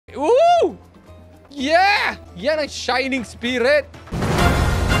Yeah! Yan ang shining spirit!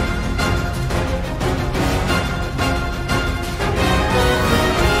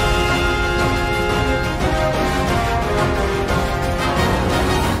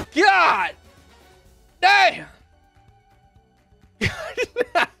 God! Damn!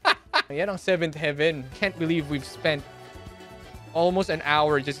 Yan ang 7th heaven. Can't believe we've spent almost an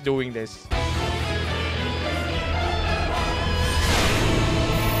hour just doing this.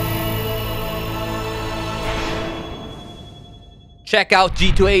 Check out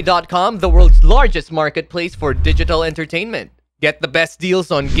G2A.com, the world's largest marketplace for digital entertainment. Get the best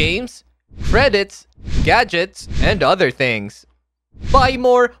deals on games, credits, gadgets, and other things. Buy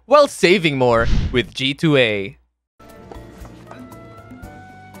more while saving more with G2A.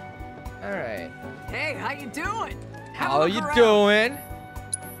 Alright. Hey, how you doing? How you doing?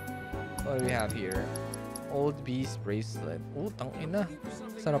 What do we have here? Old Beast Bracelet. Oh, tangina.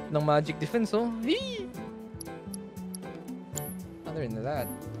 Sarap ng magic defense, oh. Hee! Other than that,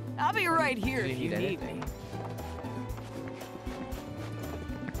 I'll be right here if you need me.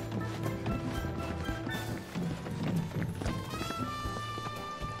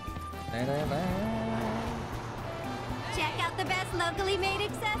 Check out the best locally made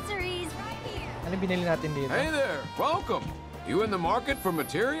accessories right here. Ano binili natin dito? Hey there, welcome. You in the market for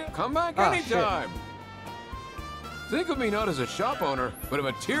materia? Come back anytime. Think of me not as a shop owner, but a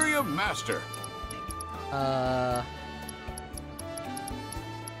materia master.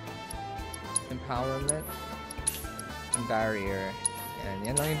 Empowerment and barrier.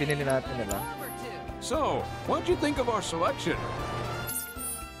 Yan lang yung binili natin, diba? So, what'd you think of our selection?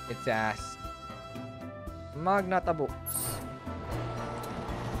 It's ass. Magnata books.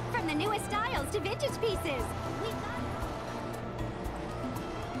 From the newest styles to vintage pieces.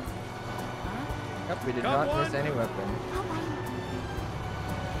 Yep, we did not miss any weapon.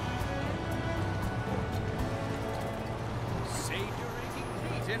 Save your aching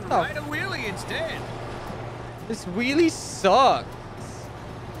feet and ride a wheelie instead. This wheelie sucks.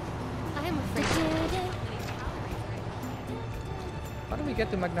 I'm afraid. How do we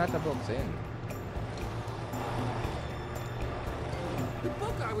get to Magnata books in? The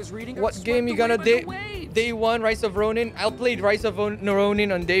book I was reading. What game you gonna day one Rise of Ronin? I'll play Rise of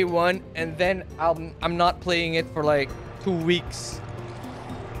Ronin on day one, and then I'm not playing it for like 2 weeks.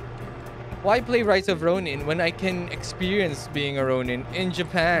 Why play Rise of Ronin when I can experience being a Ronin in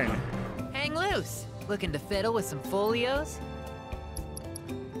Japan? Hang loose. Looking to fiddle with some folios?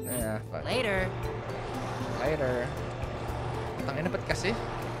 Yeah, fuck. Later. Tangina, ba't kasi?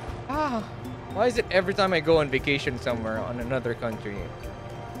 Why is it every time I go on vacation somewhere on another country,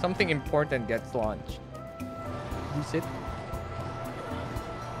 something important gets launched? Use it.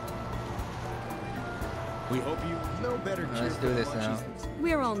 We hope you know better. Let's do this now.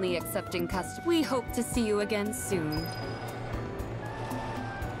 We're only accepting customers. We hope to see you again soon.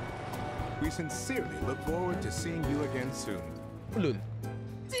 We sincerely look forward to seeing you again soon. Ulul.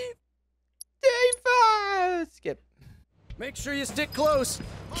 Skip. Make sure you stick close.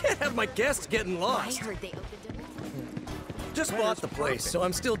 Can't have my guests getting I lost. heard they opened a Just bought the place, so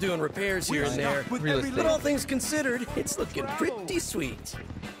I'm still doing repairs here and there. Real estate. But all things considered, it's looking pretty sweet.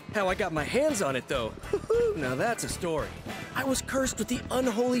 How I got my hands on it, though. Now that's a story. I was cursed with the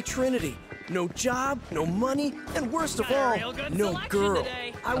unholy trinity. No job, no money, and worst of all, no girl.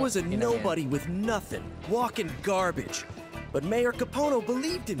 I was a nobody with nothing, walking garbage. But Mayor Capono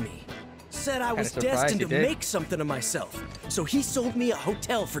believed in me. Said I was destined to make something of myself. So he sold me a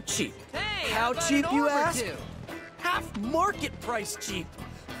hotel for cheap. Hey, how cheap, you ask? Half market price cheap.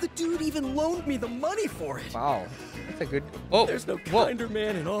 The dude even loaned me the money for it. Wow, that's a good. Oh, there's no kinder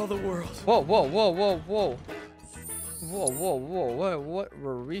man in all the world. Whoa! What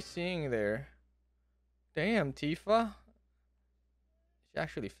were we seeing there? Damn, Tifa. She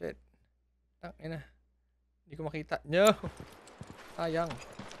actually fit. Tangina. Hindi ko makita. No. Sayang.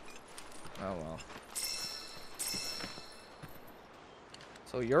 Oh well.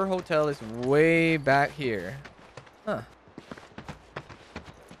 So your hotel is way back here. Huh.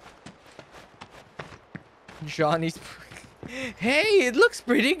 Johnny's. Hey, it looks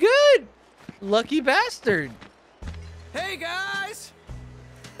pretty good. Lucky bastard. Hey guys!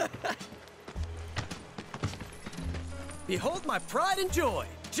 Behold my pride and joy,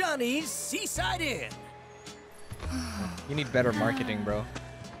 Johnny's Seaside Inn. You need better marketing, bro.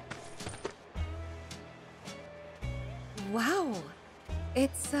 Wow.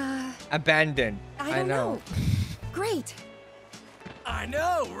 It's, abandoned. I don't know. Great. I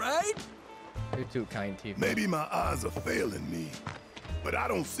know, right? You're too kind, Tifa. Maybe my eyes are failing me, but I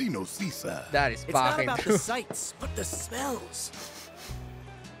don't see no seaside. That is It's not fucking about true. the sights, but the smells.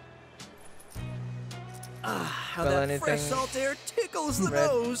 How that fresh salt air tickles the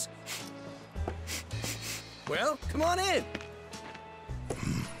nose. Well, come on in.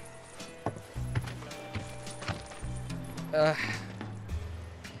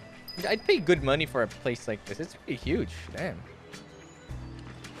 I'd pay good money for a place like this. It's pretty huge. Damn.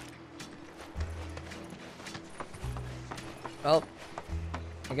 Well,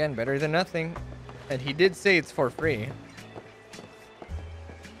 again, better than nothing. And he did say it's for free.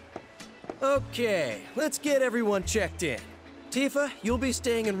 Okay, let's get everyone checked in. Tifa, you'll be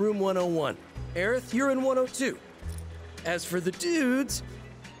staying in room 101. Aerith, you're in 102. As for the dudes,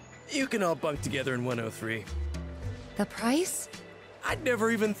 you can all bunk together in 103. The price? I'd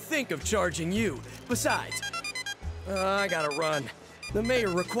never even think of charging you. Besides, I gotta run. The mayor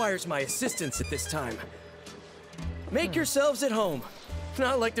requires my assistance at this time. Make yourselves at home.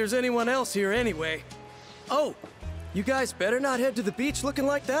 Not like there's anyone else here anyway. Oh, you guys better not head to the beach looking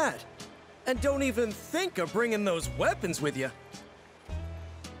like that. And don't even think of bringing those weapons with you.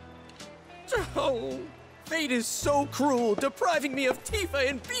 Oh, fate is so cruel, depriving me of Tifa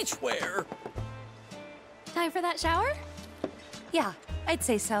and beachwear. Time for that shower? Yeah, I'd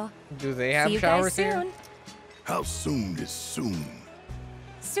say so. Do they have See you showers guys here? soon. How soon is soon?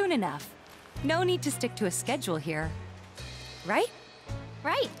 Soon enough. No need to stick to a schedule here. Right?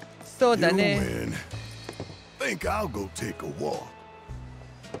 Right. So You done. win. Think I'll go take a walk.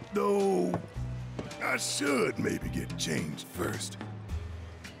 Though, I should maybe get changed first.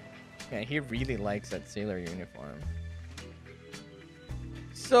 Yeah, he really likes that sailor uniform.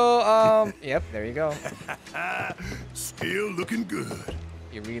 So, yep, there you go. Still looking good.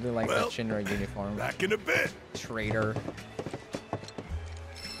 He really likes Well, that Shinra uniform. Back in a bit. Traitor.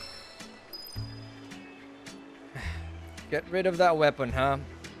 Get rid of that weapon, huh?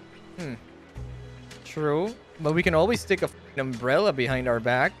 True. But we can always stick a umbrella behind our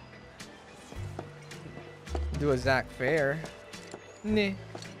back. Do a Zack Fair. Nah.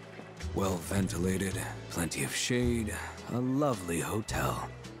 Well ventilated, plenty of shade, a lovely hotel.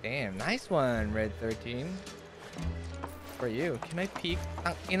 Damn, nice one, Red 13. For you. Can I peek?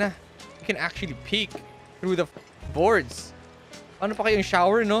 Ina. You can actually peek through the boards. Ano pa kayong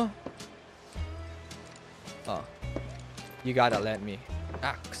shower, no? Oh. You gotta let me.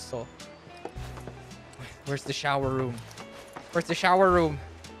 Axo. Where's the shower room? Where's the shower room?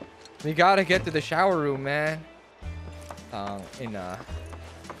 We gotta get to the shower room, man.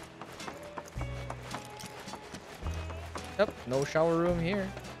 Yep, no shower room here.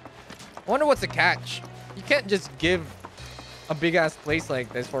 I wonder what's the catch. You can't just give a big ass place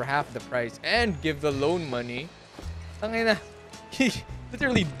like this for half the price and give the loan money. Tangina. He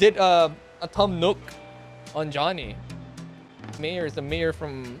literally did a Tom Nook on Johnny. Mayor is the mayor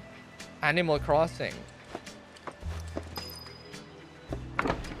from Animal Crossing.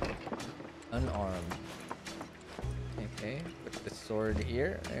 Unarmed. Okay, put the sword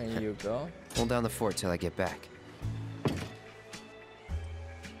here. There you go. Hold down the fort till I get back.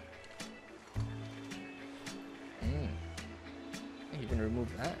 You can remove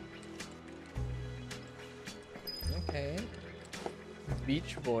that. Okay.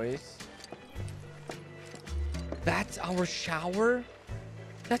 Beach Boys. That's our shower?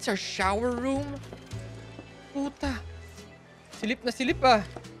 That's our shower room? Puta. Silip na silip ah.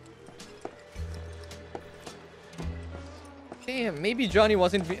 Damn, maybe Johnny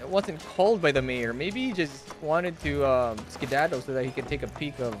wasn't called by the mayor. Maybe he just wanted to skedaddle so that he could take a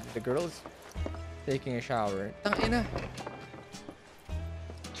peek of the girls taking a shower. Tangina.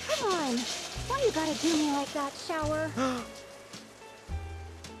 Come on. Why you gotta do me like that, shower?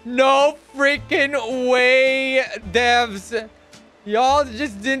 No freaking way, devs. Y'all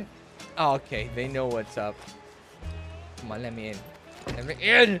just didn't. Oh, okay, they know what's up. Come on, let me in. Let me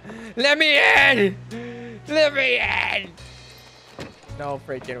in. Let me in. Let me in. No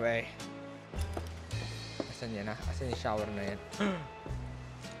freaking way. Asan yan ah? Asan yung shower na yan?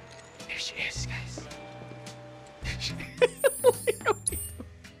 There she is, guys.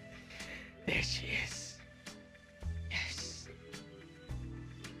 There she is. Yes.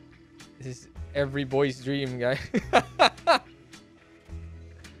 This is every boy's dream, guys.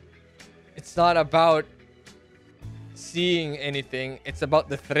 It's not about seeing anything. It's about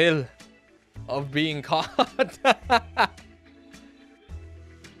the thrill of being caught.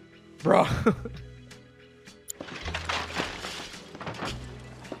 Bro.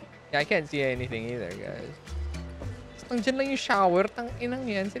 Yeah, I can't see anything either, guys. Nandiyan lang yung shower. Tang-inang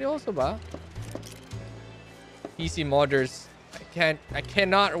yan. Seryoso ba? PC modders. I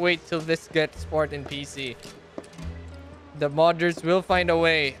cannot wait till this gets port in PC. The modders will find a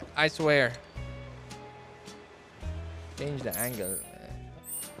way. I swear. Change the angle.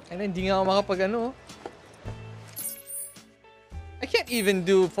 And then di nga ako makapag ano. even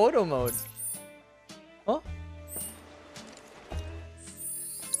do photo mode. Oh?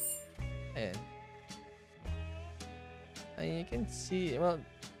 And you can see, well,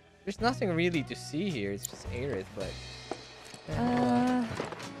 there's nothing really to see here. It's just Aerith, but...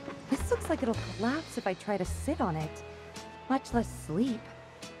 This looks like it'll collapse if I try to sit on it. Much less sleep.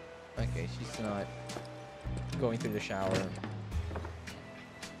 Okay, she's not going through the shower.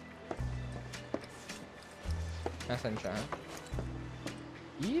 Nasaan siya?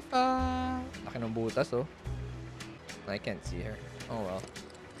 Tifa! Laki ng butas, oh. I can't see her. Oh, well.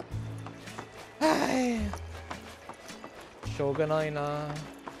 Ay! Shogunai na.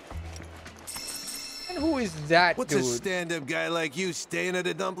 And who is that What's dude? a stand-up guy like you staying at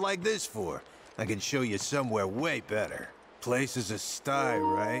a dump like this for? I can show you somewhere way better. Place is a sty,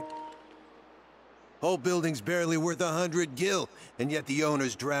 right? Whole building's barely worth 100 gil, and yet the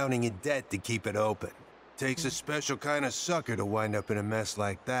owner's drowning in debt to keep it open. Takes a special kind of sucker to wind up in a mess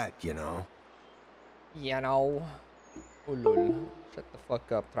like that, you know? You know. Ulul. Shut the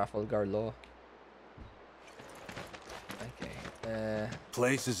fuck up, Trafalgar Law. Okay.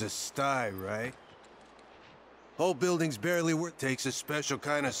 Place is a sty, right? Whole building's barely worth. Takes a special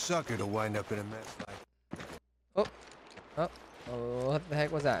kind of sucker to wind up in a mess like. Oh, what the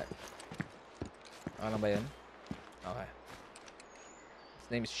heck was that? Ano ba yun? Okay.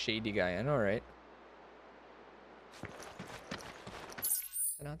 His name is Shady Guy. I know, right?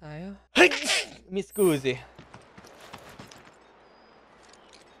 Saan na tayo? Miss Cusi.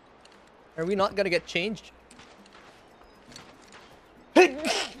 Are we not gonna get changed?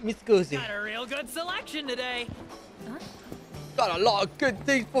 Miss Cusi. Got a real good selection today. Huh? Got a lot of good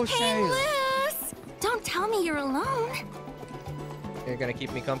things for Hey, sale. Luce! Don't tell me you're alone. You're gonna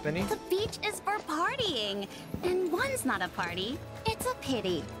keep me company? The beach is for partying. And one's not a party. It's a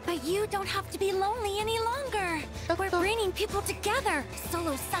pity. But you don't have to be lonely any longer. We're bringing people together.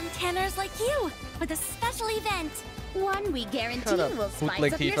 Solo suntanners like you. With a special event. One we guarantee will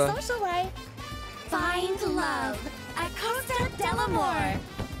spice up your social life. Find love at Costa del Amor.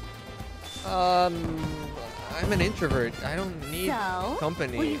 I'm an introvert. I don't need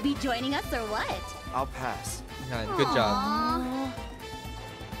company. Will you be joining us or what? I'll pass. God, good job.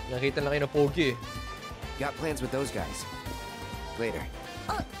 Nakita lang kayo na pogi. Got plans with those guys. Later.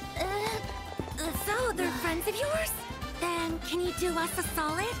 So they're friends of yours? Then can you do us a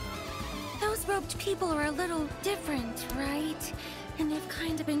solid? Those robed people are a little different, right? And they've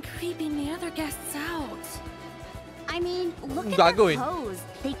kind of been creeping the other guests out. I mean, look at their pose.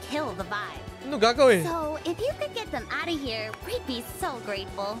 They kill the vibe. No gagawin. So if you could get them out of here, we'd be so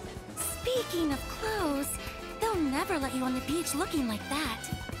grateful. Speaking of clothes, they'll never let you on the beach looking like that.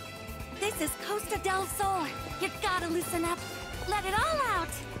 This is Costa del Sol. You gotta loosen up. Let it all out.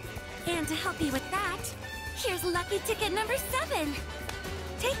 And to help you with that, here's lucky ticket number 7.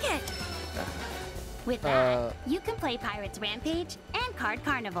 Take it. With that, you can play Pirates Rampage and Card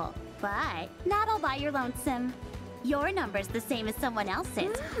Carnival. But not all by your lonesome. Your number's the same as someone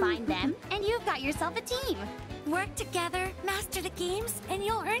else's. Find them, and you've got yourself a team. Work together, master the games, and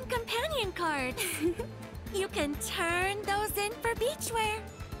you'll earn companion cards. You can turn those in for beachwear.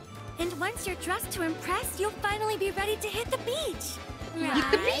 And once you're dressed to impress, you'll finally be ready to hit the beach. Right?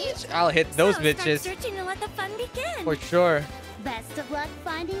 Hit the beach? I'll hit those bitches. Start searching and let the fun begin. For sure. Best of luck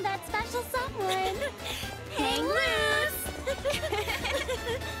finding that special someone. Hang loose!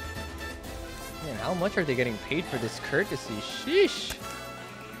 Man, how much are they getting paid for this courtesy? Sheesh.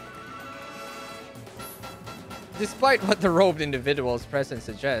 Despite what the robed individual's presence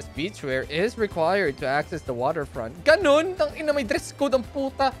suggests, beachwear is required to access the waterfront. Ganun! Tangina, may dress code ang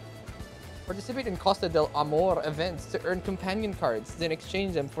puta! Participate in Costa del Amor events to earn companion cards, then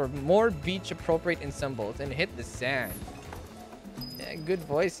exchange them for more beach-appropriate ensembles and hit the sand. Yeah, good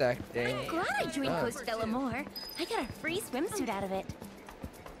voice acting. I'm glad I joined Costa del Amor. I got a free swimsuit out of it.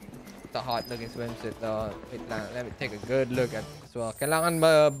 It's a hot-looking swimsuit though. Wait lang, let me take a good look at it as well. Kailangan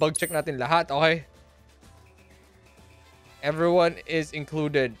ma-bug check natin lahat, okay? Everyone is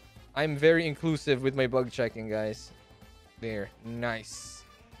included. I'm very inclusive with my bug checking, guys. There, nice.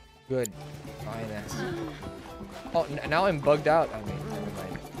 Good. Fine then. Oh, now I'm bugged out. I mean, never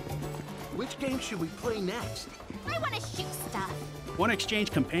mind. Which game should we play next? I want to shoot stuff. Want to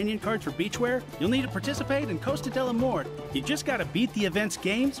exchange companion cards for beachwear? You'll need to participate in Costa del Amor. You just gotta beat the event's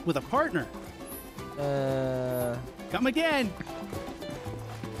games with a partner. Come again.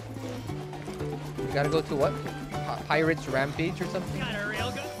 You gotta go to what? Pirates Rampage or something? Got a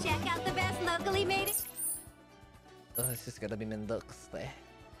real good. Check out the best locally made This is gonna be Mendux.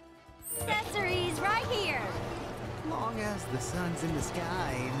 accessories right here. Long as the sun's in the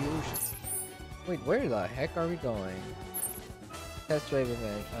sky and the ocean. Wait, where the heck are we going? Test drive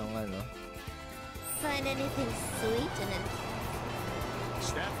event. Oo nga, no? Find anything sweet and then...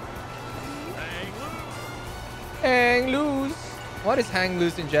 Step. Hang loose. Hang loose. What is hang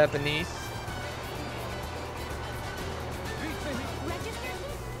loose in Japanese?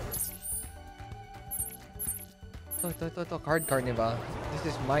 Card Carnival.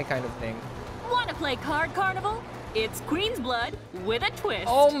 This is my kind of thing. Wanna play Card Carnival? It's Queen's Blood with a twist.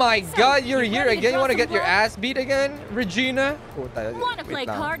 Oh my So, god, you're here ready to again? You draw wanna some get your blood? ass beat again, Regina? Wanna play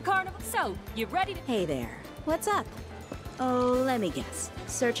Card Carnival? So, you ready to... Hey there. What's up? Oh, let me guess.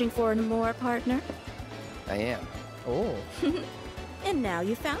 Searching for an Amor partner? I am. Oh. And now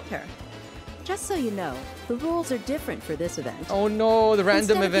you found her. Just so you know, the rules are different for this event. Oh no, the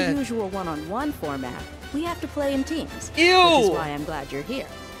random Instead event. of the usual one-on-one format, we have to play in teams. Ew! Which is why I'm glad you're here.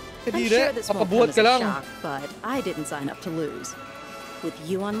 I'm Kadire, sure this won't come papabuhat as ka a lang. shock, but I didn't sign up to lose. With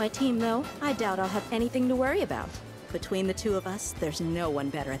you on my team, though, I doubt I'll have anything to worry about. Between the two of us, there's no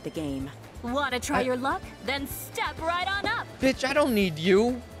one better at the game. Wanna try your luck? Then step right on up. Bitch, I don't need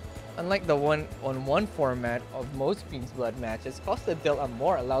you. Unlike the one-on-one format of most Queen's Blood matches, Costa del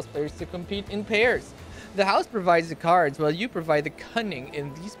Amor allows players to compete in pairs. The house provides the cards while you provide the cunning in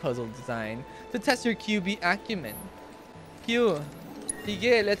these puzzle design to test your QB acumen. Q.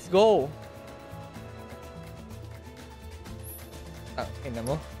 Sige, let's go. Ah, ina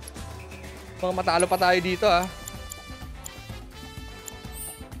mo. Mga matalo pa tayo dito ah.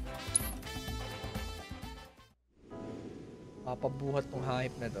 Papabuhat tong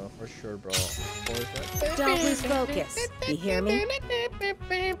hype na to for sure, bro. Don't lose focus. You hear me?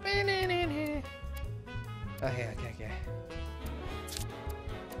 Okay.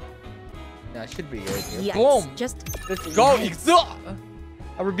 That should be good here. Yikes. Boom! Just Let's go!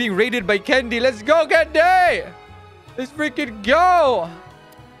 We're being raided by Candy. Let's go, Candy! Let's freaking go!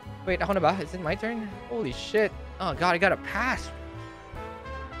 Wait, ako na ba? Is it my turn? Holy shit. Oh god, I got a pass.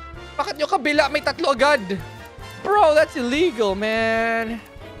 Bakit yung kabila may tatlo agad? Bro, that's illegal, man.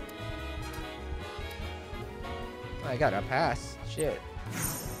 I got a pass. Shit.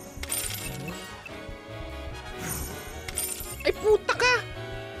 Ay, puta ka!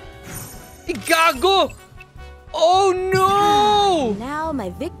 Ay, gago! Oh, no! Now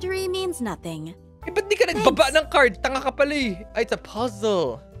my victory means nothing. Eh, ba't di ka nagbaba ng card? Tanga ka pala eh. Ay, it's a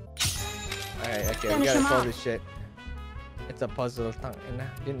puzzle. Alright, okay, we gotta solve this shit. It's a puzzle. Tangina.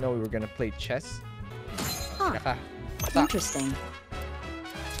 Didn't know we were gonna play chess. Huh. Interesting.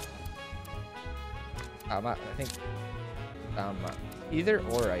 Tama. I think. Tama. Either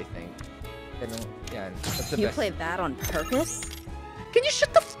or, I think. Ganun, yan. That's the You best. played that on purpose? Can you shut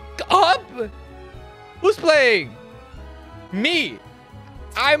the f up? Who's playing? Me.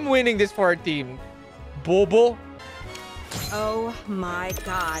 I'm winning this for our team. Bobo. Oh my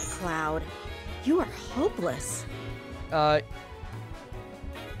god, Cloud. You are hopeless.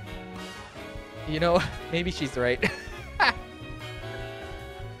 You know, maybe she's right.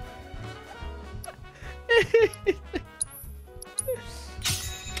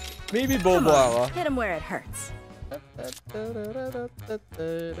 Maybe Come Bobo on, ako. hit him where it hurts.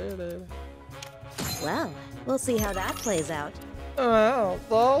 Well, we'll see how that plays out.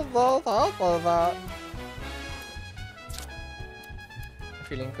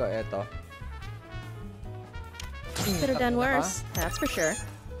 Feeling ko eto. Could have done worse, that's for sure.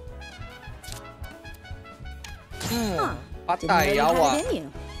 Huh. Didn't know you had it in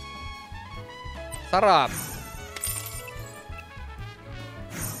you. Sarap.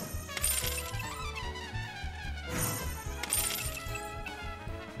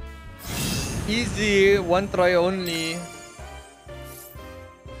 Easy, one try only.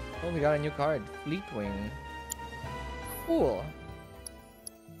 Oh, we got a new card, Fleetwing. Cool.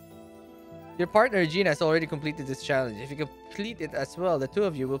 Your partner Gina has already completed this challenge. If you complete it as well, the two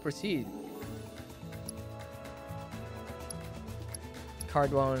of you will proceed.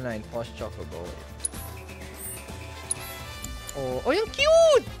 Card 109, Post Chocobo. Oh, yung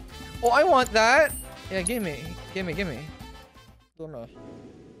cute! Oh, I want that. Yeah, give me. Don't know.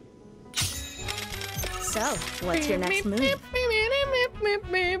 So, what's your next move?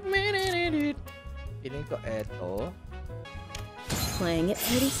 Feeling ko eto. Playing it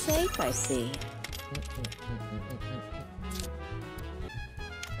pretty safe, I see.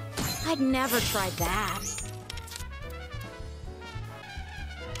 I'd never tried that.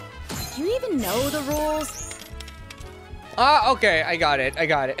 Do you even know the rules? Ah, okay. I got it. I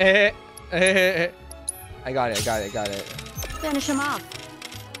got it. I got it. Finish him off.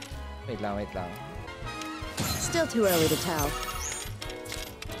 Wait lang. Still too early to tell.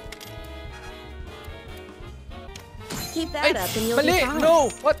 Keep that up and you'll be fine.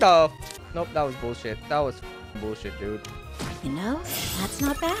 No! What the? Nope, that was bullshit. That was bullshit, dude. You know, that's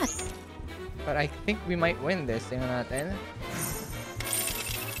not bad. But I think we might win this. Tingnan natin.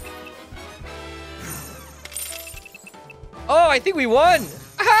 Oh, I think we won!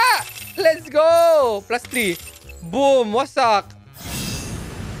 Aha! Let's go! +3. Boom! Wasak!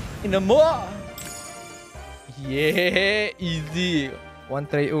 Amor! Yeah! Easy. One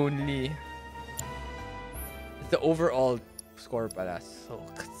try only. The overall score pala. Soak.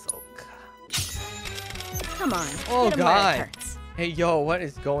 Come on. Oh hit 'em where it god. hurts. Hey yo, what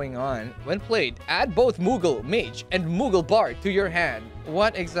is going on? When played, add both Moogle Mage and Moogle Bard to your hand.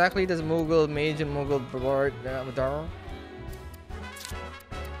 What exactly does Moogle Mage and Moogle Bard do?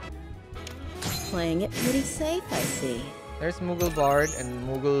 Playing it pretty safe, I see. There's Moogle Bard and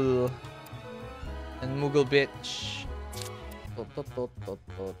Moogle Bitch.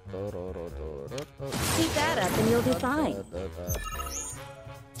 Keep that up and you'll do fine.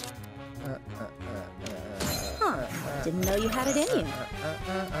 Huh. Didn't know you had it in you.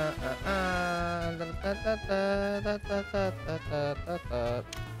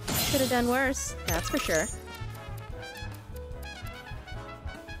 Could have done worse, that's for sure.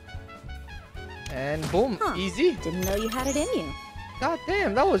 And boom, easy. Didn't know you had it in you. God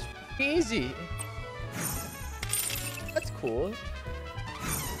damn, that was easy. That's cool.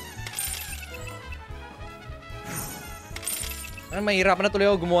 Mahirapan na tuloy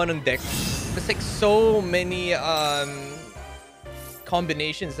ako gumawa ng deck. There's like so many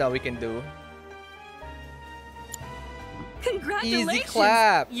combinations that we can do. Congratulations! Easy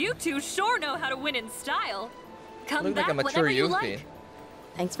clap. You two sure know how to win in style. Come Look back like a mature whenever you youth. like.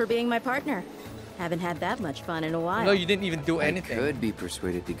 Thanks for being my partner. Haven't had that much fun in a while. No, you didn't even do anything. I could be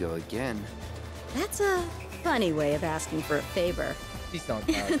persuaded to go again. That's a funny way of asking for a favor. Please don't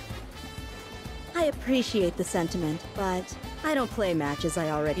talk. I appreciate the sentiment, but I don't play matches I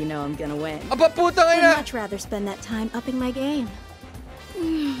already know I'm gonna win. Aba, puta I'd na! much rather spend that time upping my game.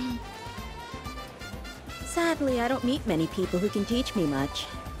 Sadly, I don't meet many people who can teach me much.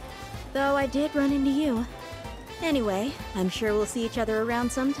 Though I did run into you. Anyway, I'm sure we'll see each other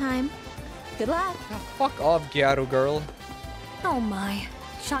around sometime. Good luck. Oh, fuck off, Gyaru girl. Oh my.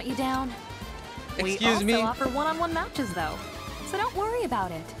 Shot you down. Excuse me? We also offer one-on-one matches though. So don't worry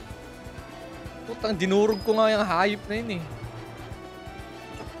about it. Putang, dinurog ko nga yung hayop na yun eh.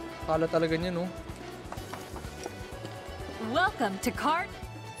 Kala talaga niya, no? Welcome to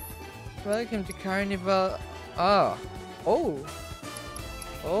Welcome to Carnival. Ah. Oh.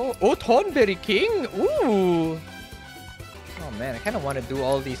 Oh, Thornberry King. Ooh. Oh man, I kind of want to do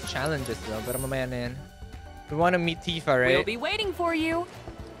all these challenges though, but mamaya na yan. We want to meet Tifa, right? We'll be waiting for you.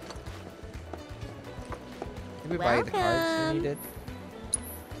 Did we buy the cards we needed?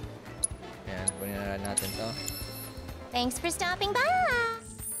 Yan, kunin na natin to. Thanks for stopping by.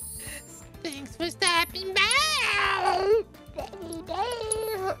 Thanks for stopping by.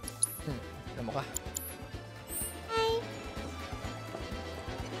 Ano mo ka? Hi.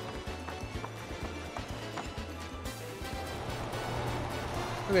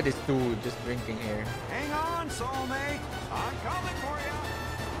 Look at this dude just drinking here. Hang on, soulmate. I'm coming for you.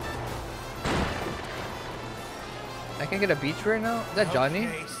 I can get a beach right now? Is that Johnny?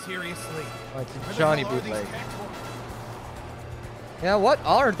 Okay, seriously. Oh, it's a Johnny bootleg. Yeah, what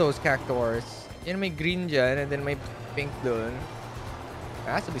are those Cactuars? Yan may green dyan and then may pink dun.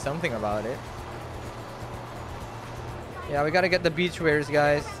 There has to be something about it. Yeah, we gotta get the beach wares,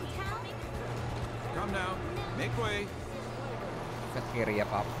 guys. Come now. Make way.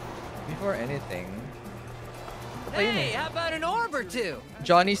 Pop. Before anything. Hey, how about an orb or two?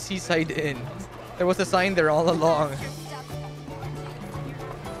 Johnny's Seaside Inn. There was a sign there all along. Okay,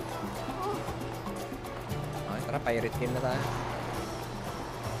 tara, pirate game na tayo.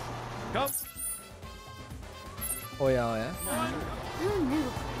 Go. Oh yeah.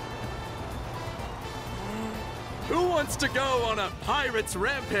 Who wants to go on a pirate's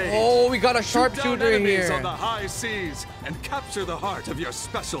rampage? Oh, we got a Shoot down sharpshooter enemies here. on the high seas and capture the heart of your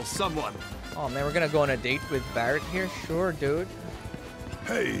special someone. Oh man, we're gonna go on a date with Barret here? Sure, dude.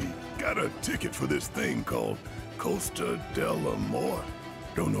 Hey, got a ticket for this thing called Costa del Amor.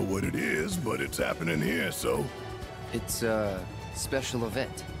 Don't know what it is, but it's happening here, so... It's a special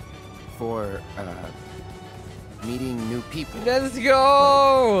event for, meeting new people. Let's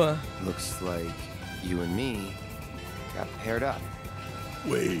go! But looks like you and me got paired up.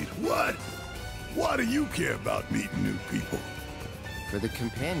 Wait, what? Why do you care about meeting new people? For the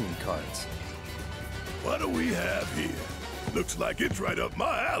companion cards. What do we have here? Looks like it's right up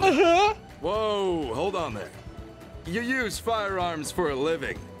my alley. Whoa, hold on there. You use firearms for a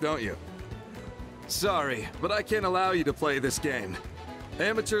living, don't you? Sorry, but I can't allow you to play this game.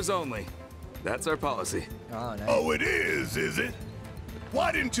 Amateurs only. That's our policy. Oh, nice. Oh, it is it?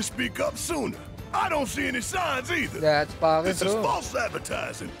 Why didn't you speak up sooner? I don't see any signs either. That's probably This is true. false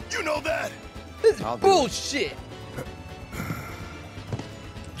advertising. You know that? This is bullshit.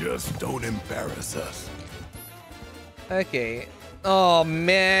 Just don't embarrass us. Okay. Oh,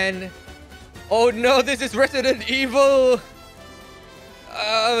 man. Oh, no. This is Resident Evil.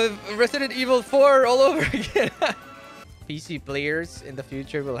 Resident Evil 4 all over again. PC players in the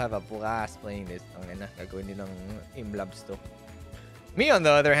future will have a blast playing this. Gagawin din ng aim labs to. Me, on the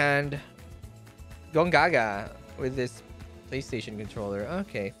other hand, going gaga with this PlayStation controller.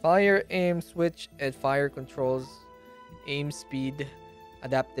 Okay. Fire, aim, switch, and fire controls. Aim speed.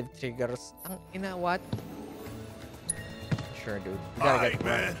 Adaptive triggers. What? Sure, dude. You gotta get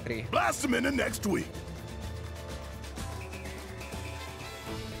man. 3. Blast them in the next week.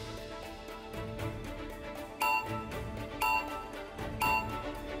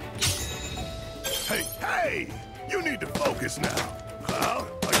 Hey! You need to focus now. Cloud,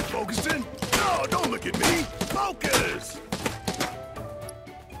 are you focusing? No, don't look at me. Focus!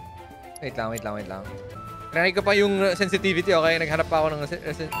 Wait lang. Trinay ko pa yung sensitivity, okay? Naghanap pa ako ng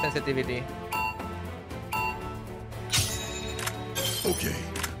sensitivity. Okay.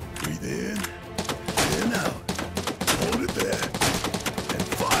 Breathe in out. Hold it there. And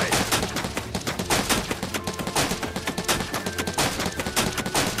fire.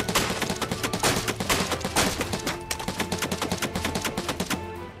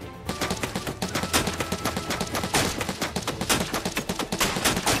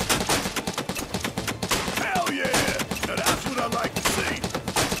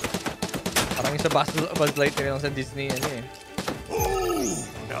 Sa Buzz Lightyear lang sa Disney, eh. Ooh,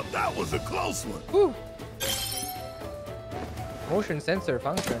 now that was a close one. Woo. Motion sensor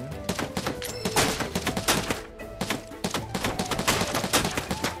function.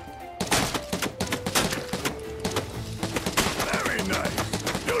 Very nice.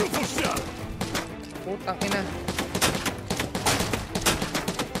 Beautiful shot. Putang ina.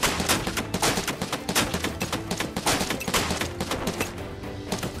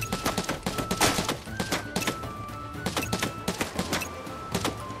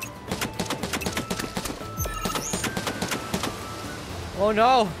 Oh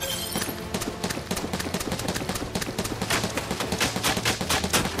no!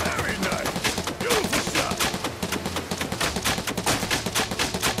 Very nice. Beautiful shot.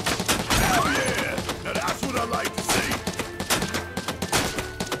 Hell yeah! Now that's what I like to see.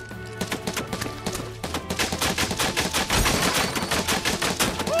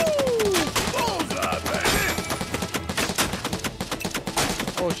 Woo! Bullseye, baby!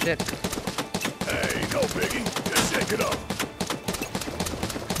 Oh shit. Hey, no biggie. Just shake it off.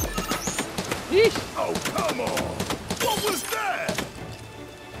 Yeesh. Oh, come on! What was that?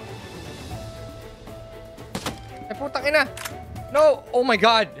 Ay, putang ina! No! Oh my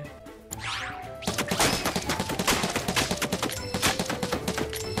god!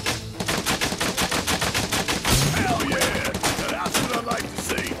 Hell yeah! Now that's what I like to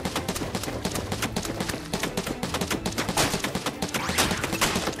see.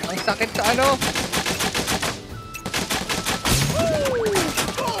 Ang sakit sa ano?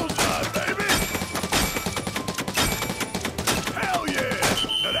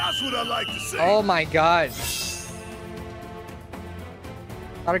 Oh my god.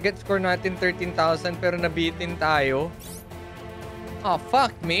 Target score natin 13,000 pero nabitin tayo. Oh,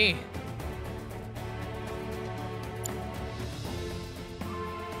 fuck me.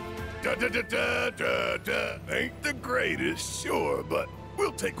 Ain't the greatest, sure, but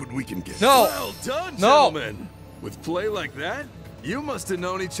we'll take what we can get. No. Well done, No. gentlemen. With play like that, you must have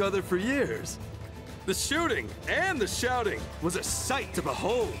known each other for years. The shooting and the shouting was a sight to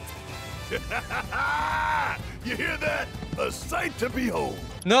behold. You hear that? A sight to behold.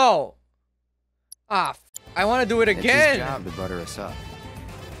 No. Ah, I want to do it again. It's his job to butter us up.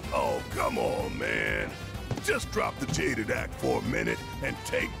 Oh, come on, man. Just drop the jaded act for a minute and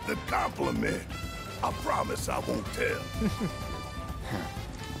take the compliment. I promise I won't tell.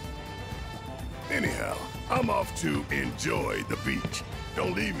 Anyhow, I'm off to enjoy the beach.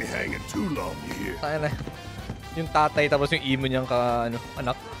 Don't leave me hanging too long, you hear? Sana yung tatay tapos yung imo niyang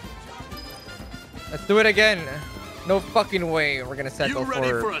anak. Let's do it again. No fucking way we're gonna settle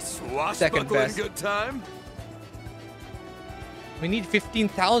for second best. Good time? We need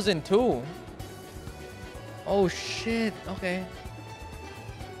 15,000 too. Oh shit. Okay.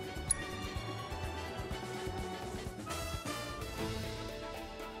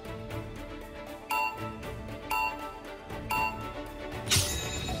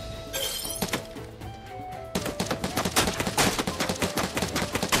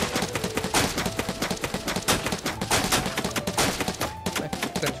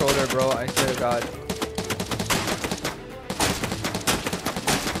 water, bro. I swear to God.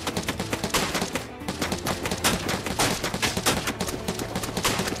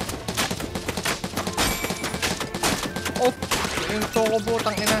 Oh, yung chocobo,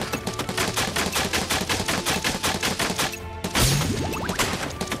 tangina.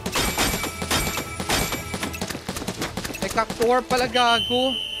 May Cactuar pala,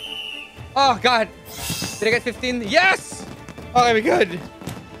 gago. Oh, God. Did I get 15? Yes! Okay, we good.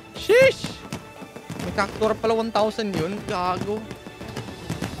 Sheesh! May Cactuar pala 1,000 yun. Gago.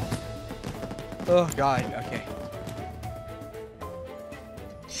 Oh, God. Okay.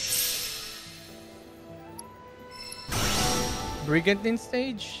 Brigantine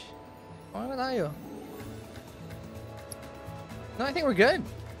stage? Okay na tayo. No, I think we're good.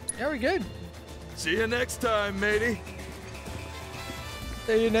 Yeah, we're good. See you next time, matey.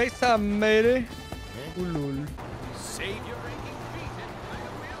 See you next time, matey. Ulul. Save your ranking feet and ride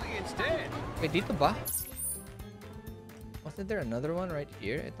a wheelie instead. Wait, dito ba? Wasn't there another one right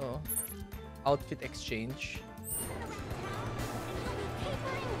here? Ito. Outfit exchange.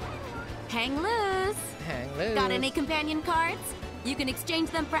 Hang loose. Hang loose. Got any companion cards? You can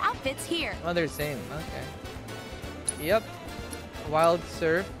exchange them for outfits here. Oh, they're the same. Okay. Yep. Wild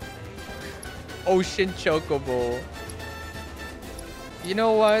surf. Ocean chocobo. You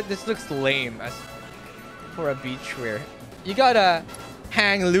know what? This looks lame as for a beachwear. You gotta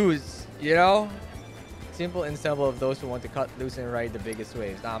hang loose, you know? Simple and simple of those who want to cut loose and ride the biggest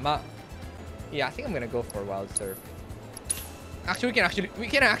waves. Tama. Yeah, I think I'm gonna go for wild surf. Actually, we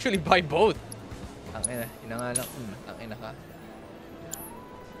can actually buy both. Tangina, tangina ka.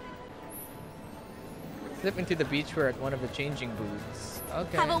 Slip into the beachwear at one of the changing booths.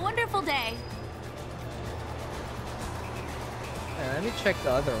 Okay. Have a wonderful day. Yeah, let me check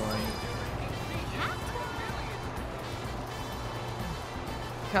the other one.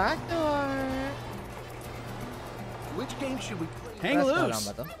 Cactuar. Which game should we play? Hang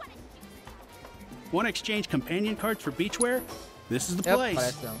loose. Want to exchange companion cards for beachwear? This is the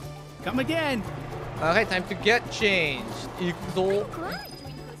place. Come again. Okay, time to get changed. Equal.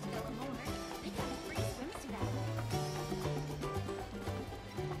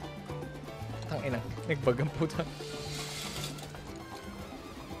 Tangina, nagbagang puta.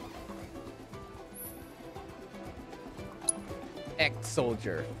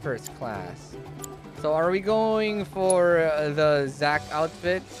 Ex-soldier, first class. So are we going for the Zack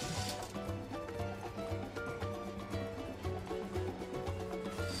outfit?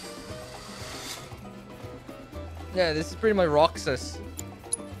 Yeah, this is pretty much Roxas.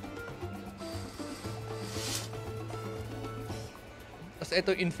 Tapos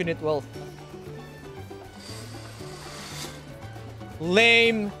ito, infinite wealth.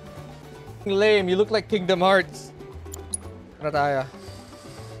 Lame. Lame. You look like Kingdom Hearts. Tara tayo.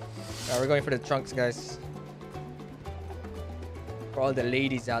 Yeah, we're going for the trunks, guys. For all the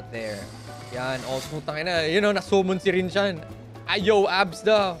ladies out there. Yan. Oh, putang ina. You know, nasumon si Rinchan. Ayo, abs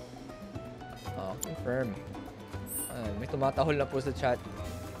daw. Oh, confirm. May tumatahol na po sa chat.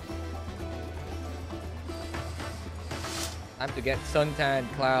 Time to get suntan,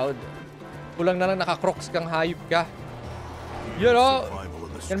 Cloud. Kulang na lang naka-crocs kang hayop ka. You know?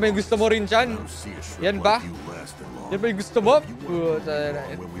 Yan ba yung gusto mo rin dyan? Yan ba? Yan ba yung gusto mo?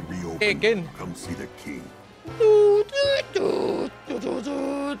 Checkin. Come see the king.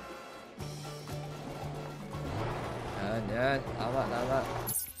 Yan. Tama, tama.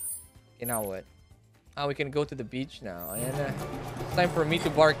 Okay, now what? We can go to the beach now. Ayan na. It's time for me to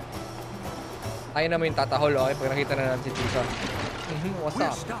bark. Tayo na mo yung tatahol, okay? Pag nakita na natin si Tifa. What's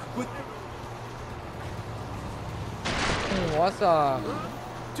up? What's up?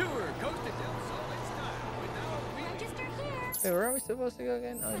 Tour Costa del Sol in style without Register here. Hey, where are we supposed to go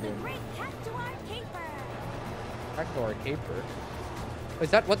again? Oh, dude. Great Cactuar caper. Cactuar caper? Is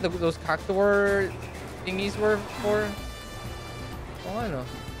that what those Cactuar thingies were for? Oh, I know.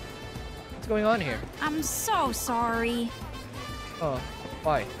 What's going on here? I'm so sorry. Oh,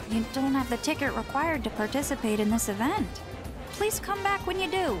 why? You don't have the ticket required to participate in this event. Please come back when you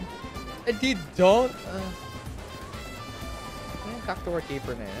do. Indeed, don't. Cactuar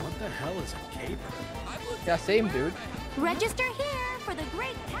caper na yan. What the hell is a caper? Yeah, same, dude. Register here for the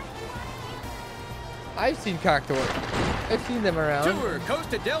great Cactuar. I've seen Cactuar. I've seen them around. Tour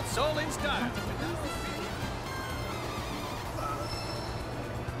Costa del Sol in style.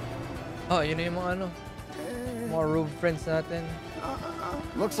 Oh, yun na yung mga ano. Mga room friends natin.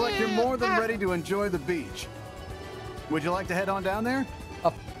 Looks like you're more than ready to enjoy the beach. Would you like to head on down there?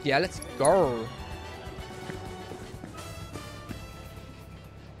 Yeah, let's go.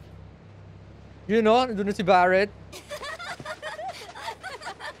 You know, nandun na si Barret.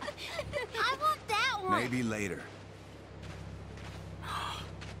 Maybe later.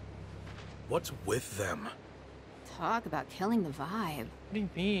 What's with them? Talk about killing the vibe. What do you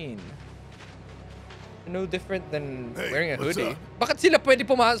mean? No different than Hey, wearing a what's hoodie. up? Bakit sila pwede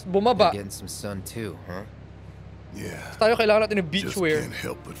bumaba? Getting some sun too, huh? Yeah. Tayo kailangan natin ng Just beachwear. can't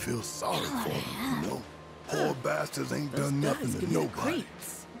help but feel sorry for them, you know? Poor bastards ain't done nothing to nobody.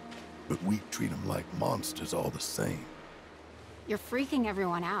 But we treat them like monsters all the same. You're freaking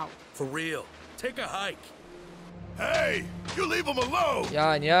everyone out. For real. Take a hike. Hey, you leave them alone.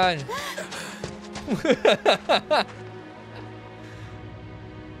 Yan, yan.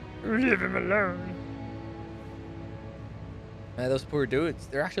 Leave him alone. Man, those poor dudes.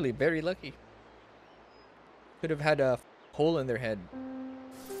 They're actually very lucky. Could have had a hole in their head.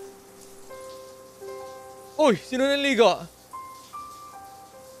 Oy, sino naligo?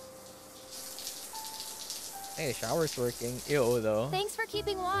 Hey, the shower's working. Ew, though. Thanks for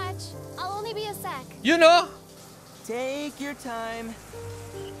keeping watch. I'll only be a sec. You know? Take your time.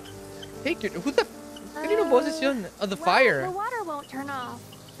 Take your... Who the... Kanino boses yun? Oh, the fire. The water won't turn off.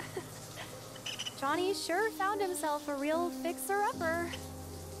 Johnny sure found himself a real fixer-upper.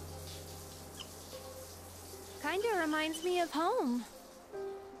 Kinda reminds me of home.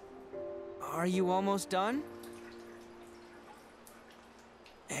 Are you almost done?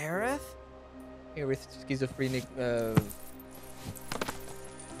 Aerith? Aerith, schizophrenic,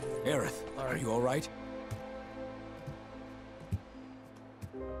 Aerith, are you alright?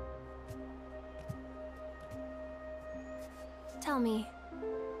 Tell me,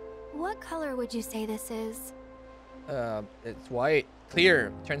 what color would you say this is? It's white.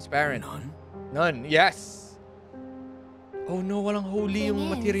 Clear. Transparent. None? None. Yes. Oh no, walang holy yung Thing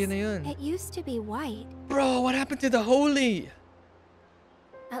materia is, na yun. It used to be white. Bro, what happened to the holy?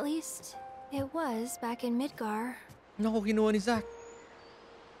 At least, it was back in Midgar. Naku, kinuha ni Zack.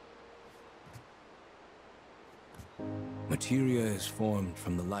 Materia is formed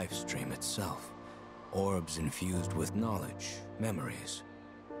from the life stream itself. Orbs infused with knowledge, memories.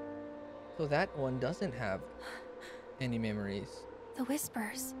 So that one doesn't have any memories. The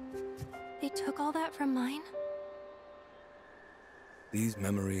whispers. They took all that from mine? These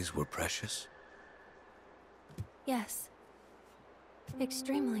memories were precious. Yes.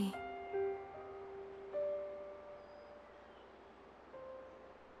 Extremely.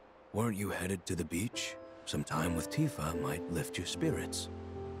 Weren't you headed to the beach? Some time with Tifa might lift your spirits.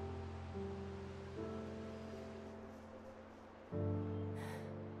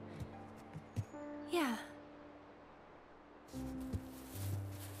 Yeah.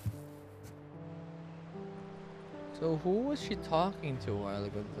 So who was she talking to a while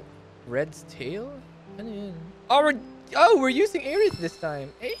ago? Red's tail? Ano yun? Oh, we're using Aerith this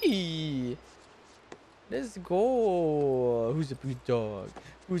time. Hey! Let's go. Who's a good dog?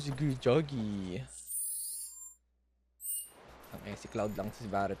 Who's a good doggy? Okay, si Cloud lang si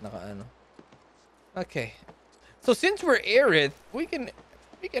Barret naka-ano. Okay. So since we're Aerith, we can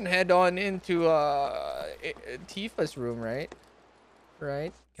head on into Tifa's room, right?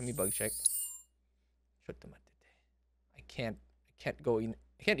 Right? Can we bug check? I can't go in.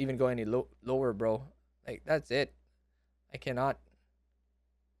 I can't even go any lower, bro. Like that's it. I cannot.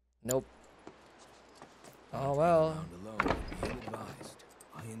 Nope. Oh well. Alone, be advised.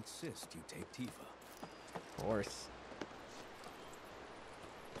 I insist you take Tifa. Of course.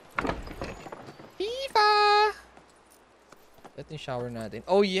 Tifa! Let me shower natin.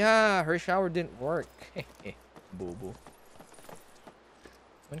 Oh yeah, her shower didn't work. Boo boo.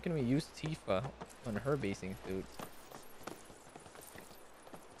 When can we use Tifa on her bathing suit?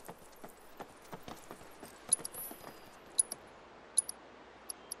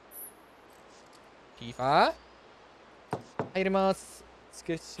 Tifa? Hey,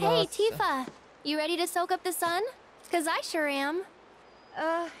 Tifa. You ready to soak up the sun? 'Cause I sure am.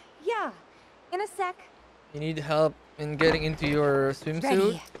 Yeah. In a sec. You need help in getting into your swimsuit?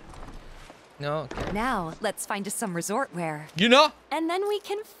 Ready. No? Okay. Now, let's find us some resort wear. You know? And then we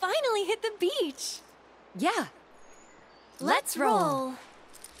can finally hit the beach. Yeah. Let's roll.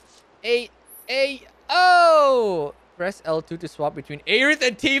 Oh! Press L2 to swap between Aerith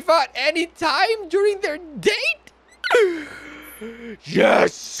and Tifa at any time during their date?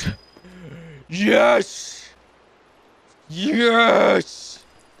 Yes! Yes! Yes!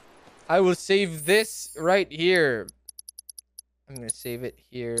 I will save this right here. I'm gonna save it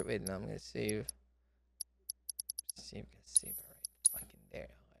here. Wait, no, I'm gonna save. Save it right fucking there.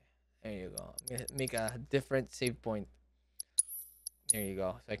 Okay. There you go. I'm gonna make a different save point. There you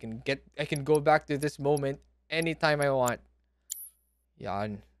go. So I can go back to this moment anytime I want.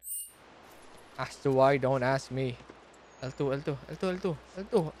 Yan. As to why, don't ask me. L2.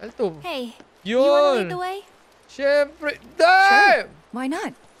 Hey, Yun! you wanna lead the way? Siyempre. Damn! Sure. Why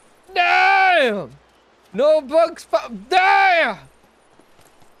not? Damn! No bugs found. Damn!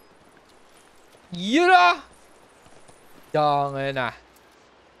 Yun na.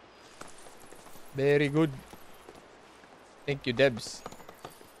 Very good. Thank you, Debs.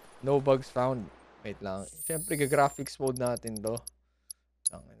 No bugs found. Wait lang. Siyempre, graphics mode natin to.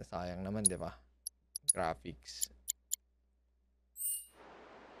 Sayang naman, di ba? Graphics.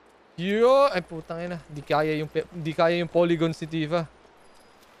 Yo! Ay, putang ina. Di kaya yung polygons si Tifa.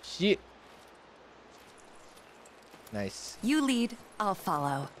 Shit. Nice. You lead, I'll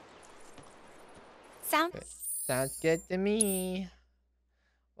follow. Sounds good to me.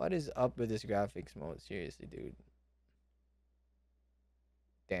 What is up with this graphics mode? Seriously, dude.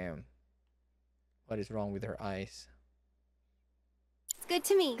 Damn. What is wrong with her eyes? It's good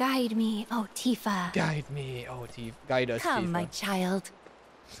to me. Guide me, oh Tifa. Guide me, oh Tifa. Guide us, Come, Tifa. my child.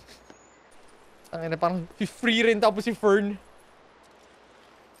 Ang ina, parang free rin tapos si Fern.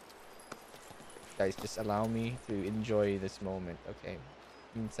 Guys, just allow me to enjoy this moment, okay?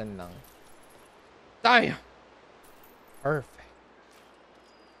 Minsan lang. Damn! Perfect.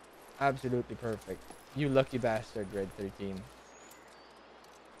 Absolutely perfect. You lucky bastard, Red 13.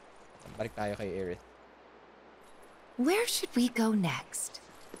 Balik tayo kay Aerith. Where should we go next?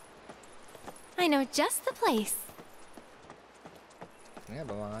 I know just the place. Nga,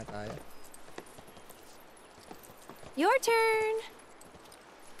 baba nga tayo. Your turn.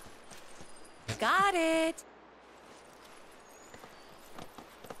 Got it.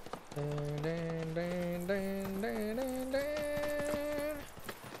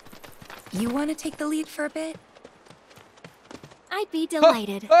 You want to take the lead for a bit? I'd be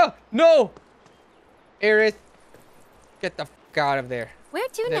delighted. Oh, no! Aerith, get the f out of there. Where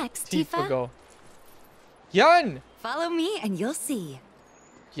to Let next, Tifa Tifa? go. Yan! Follow me and you'll see.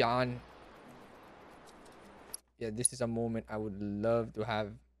 Yan. Yeah, this is a moment I would love to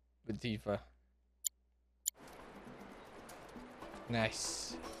have with Tifa.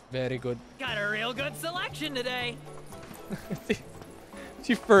 Nice. Very good. Got a real good selection today.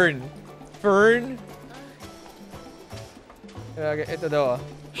 Si Fern. Fern? Okay, ito daw.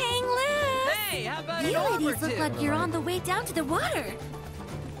 Hang loose! Hey, how about You an orb or ladies look two? like you're on the way down to the water.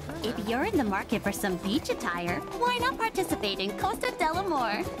 If you're in the market for some beach attire, why not participate in Costa del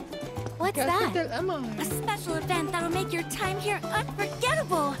Amor? What's that? A special event that'll make your time here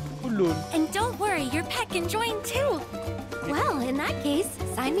unforgettable. Ulol. And don't worry, your pet can join too. Well, in that case,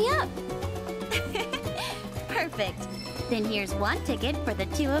 sign me up. Perfect. Then here's one ticket for the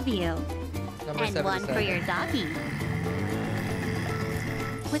two of you. And one for your doggy.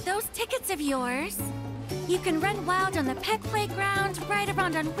 With those tickets of yours, you can run wild on the pet playground, ride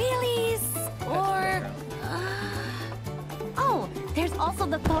around on wheelies, or... Oh, there's also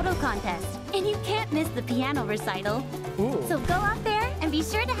the photo contest. And you can't miss the piano recital. Ooh. So go out there and be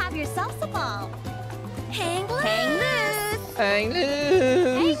sure to have yourselves a ball. Hang loose! Hang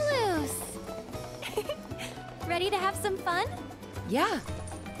loose! Hang loose! Ready to have some fun? Yeah,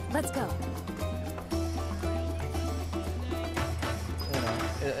 let's go.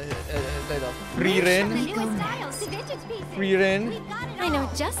 Free rin. Free rin. I know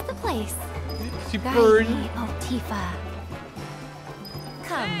just the place. Si Guide Fern. me, oh Tifa.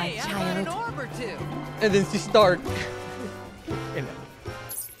 Come, my Hey, how about an child. orb or two? And then si Stark.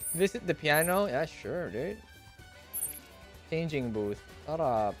 Visit the piano? Yeah, sure, dude. Changing booth. Shut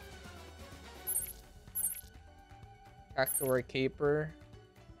up. Cactuar Caper.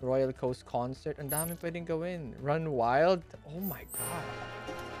 Royal Coast Concert. Ang dami pwedeng gawin. Run Wild. Oh my god.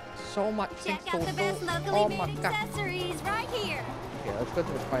 So much Check things out to the best do. locally Oh made my god. accessories right here. Okay, let's go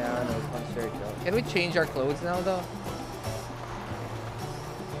to the piano concert though. Can we change our clothes now though?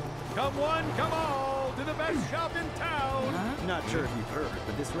 Come one, come all to the best shop in town. Not sure if you've heard,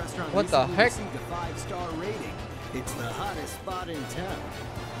 but this restaurant What the recently heck? received a 5-star rating. It's the hottest spot in town.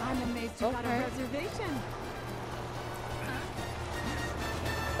 I'm amazed you got a reservation.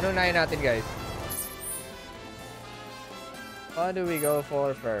 Ano unahin natin, guys? What do we go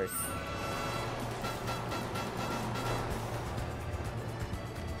for first?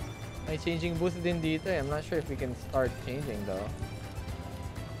 May changing booth din dito eh. I'm not sure if we can start changing though.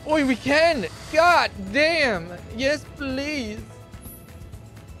 Oh, we can! God damn! Yes, please!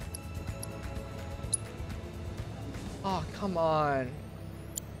 Oh, come on.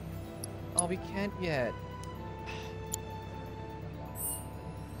 Oh, we can't yet.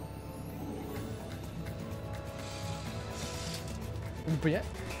 Ano ba yan?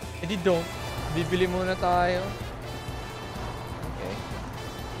 Eh di don't. Bibili muna tayo. Okay.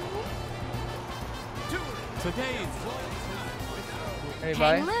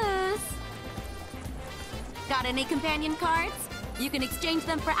 Anybody? Hang loose. Got any companion cards? You can exchange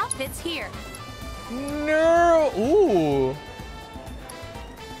them for outfits here. No. Ooh.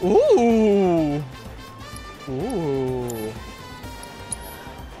 Ooh. Ooh.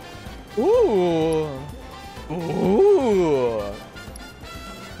 Ooh. Ooh.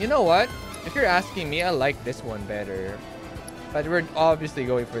 You know what? If you're asking me, I like this one better. But we're obviously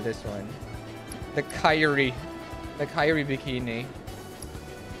going for this one. The Kyrie. The Kyrie bikini.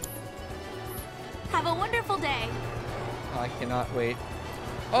 Have a wonderful day. Oh, I cannot wait.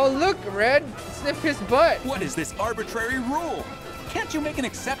 Oh, look, Red. Sniff his butt. What is this arbitrary rule? Can't you make an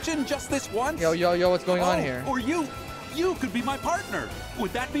exception just this once? Yo, what's going on here? Or you could be my partner.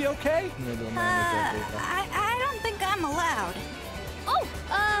 Would that be okay? I don't think I'm allowed. Oh,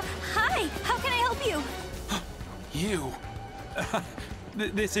 hi. How can I help you? You.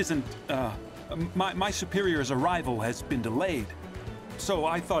 This isn't, my superior's arrival has been delayed. So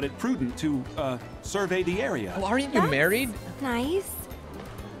I thought it prudent to, survey the area. Well, aren't you married? Nice.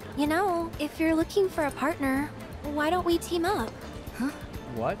 You know, if you're looking for a partner, why don't we team up? Huh?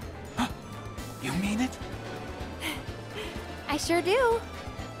 What? You mean it? I sure do.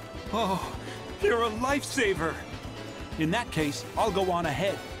 Oh, you're a lifesaver. In that case, I'll go on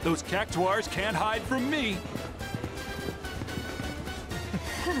ahead. Those Cactuars can't hide from me.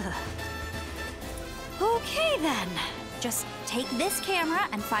 Okay then. Just take this camera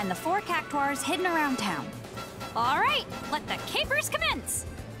and find the 4 Cactuars hidden around town. All right, let the capers commence.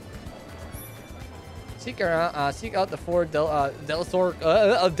 Seek out the 4 Del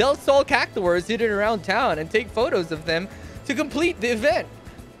Sol Cactuars hidden around town and take photos of them to complete the event.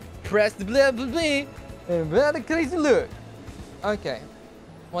 Press the blah blah blah and blah the crazy look. Okay.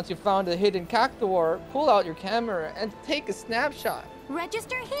 Once you found the hidden Cactuar, pull out your camera and take a snapshot.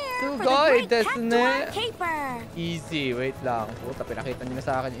 Register here So for the Great guys, Cactuar Caper. Easy. Wait lang. Puta, pinakita niyo na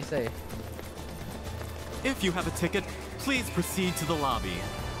sa akin isa eh. If you have a ticket, please proceed to the lobby.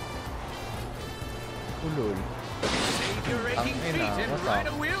 Ulul. Save your aching feet and ride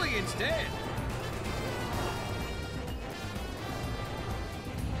a wheelie instead.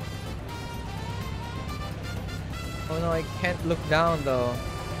 Oh no, I can't look down though.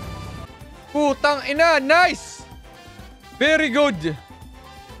 Putang ina, nice! Very good!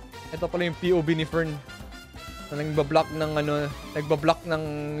 Ito pala yung POV ni Fern. Na nagbablock ng nagbablock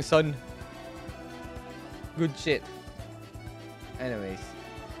ng sun. Good shit. Anyways.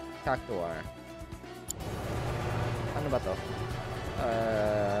 Cactuar. Ano ba to?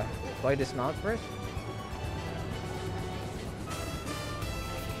 Do I dismount first?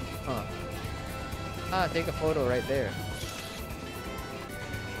 Huh. Ah, take a photo right there.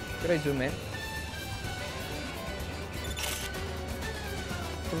 Should I zoom in?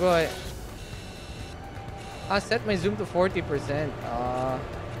 Go ahead. Set my zoom to 40%.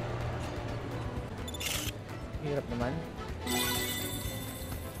 Hirap naman.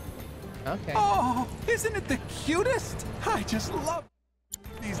 Okay. Oh, isn't it the cutest? I just love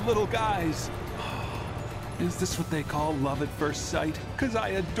these little guys. Is this what they call love at first sight? Because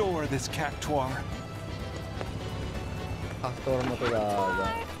I adore this Cactuar. Actor mo talaga.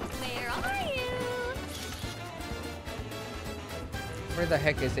 Where are you? Where the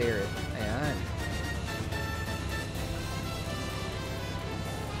heck is Aerith? Ayan.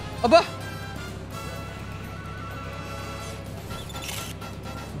 Aba!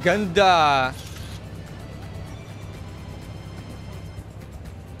 Ganda!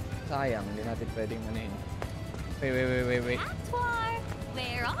 Sayang, hindi natin pwedeng manin. Wait. Cactuar,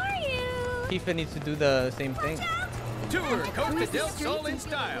 where are you? Tifa needs to do the same thing. Tour Costa del Sol in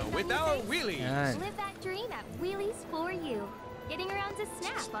style with our Wheelies. Yan. Live that dream at Wheelies for you. Getting around to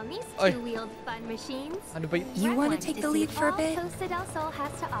snap on these Ay. two-wheeled fun machines. Ano ba You want to take the lead for a bit? Costa del Sol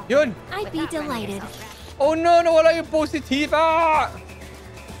has to offer. Yun! I'd be delighted. Oh no! Nawala yung post ni Tifa!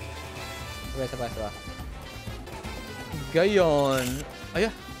 Sabay. Gayon. Ay,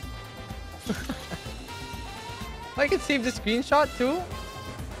 I can save the screenshot too?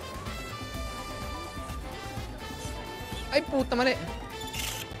 Ay, puta mali.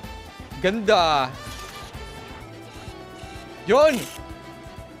 Ganda. Yun!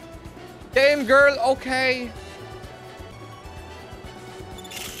 Damn girl, okay.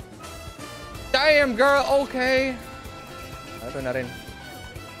 Damn girl, okay. Ito na rin.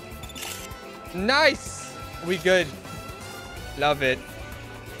 Nice! We good. Love it.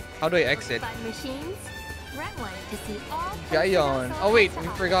 How do I exit? Fun machines. Rent one to see all. Gayon. Oh wait, we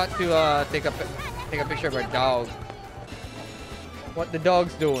forgot to take a picture of our dog. What the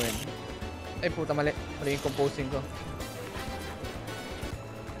dog's doing? Ay puta, mali. Mali yung composing ko.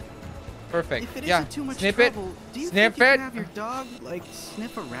 Perfect. If it yeah. isn't too much Snip trouble, it. do you Snip think you it. can have your dog, like,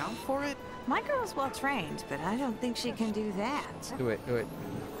 sniff around for it? My girl's well trained, but I don't think she can do that. Do it. Do it.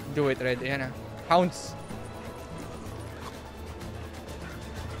 Do it, Red. Ayan na. Pounce.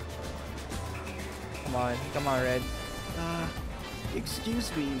 Come on. Come on, Red.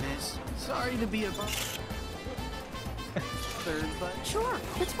 Excuse me, miss. Sorry to be a third, but Sure.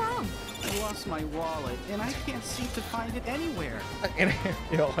 What's wrong? I lost my wallet, and I can't seem to find it anywhere.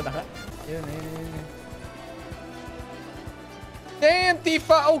 Ayoko na. Yun. Damn,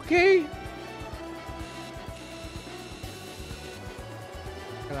 Tifa, okay.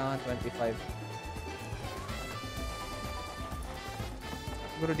 Kailangan 25.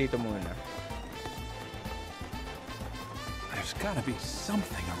 Siguro dito muna. There's gotta be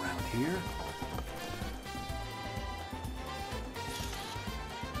something around here.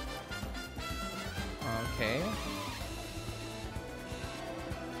 Okay.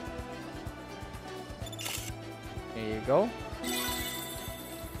 There you go.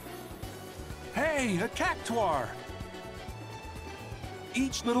 Hey, a Cactuar!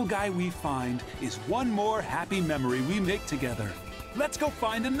 Each little guy we find is one more happy memory we make together. Let's go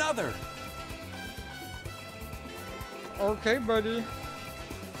find another! Okay, buddy.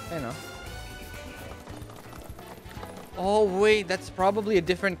 I know. Oh, wait. That's probably a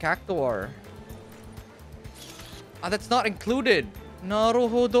different Cactuar. Ah, that's not included.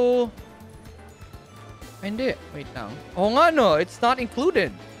 Naruhodo. Hindi. Wait lang. Oh nga no. It's not included.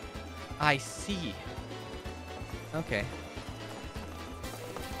 I see. Okay.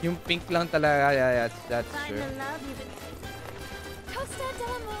 Yung pink lang talaga. Yeah, that's true. Costa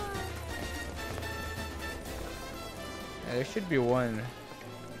del Amor. Yeah, there should be one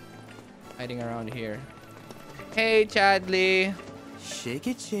hiding around here. Hey, Chadley. Shake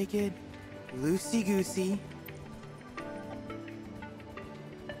it, loosey-goosey.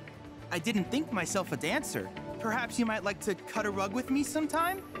 I didn't think myself a dancer. Perhaps you might like to cut a rug with me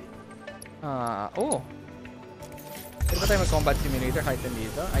sometime? Oh. Pwede ba tayo mag-combat simulator kahit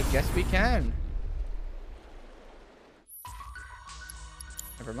nandito? I guess we can.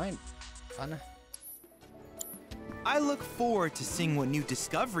 Never mind. Sana. I look forward to seeing what new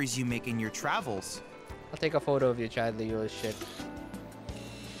discoveries you make in your travels. I'll take a photo of you, Chadley, you little shit.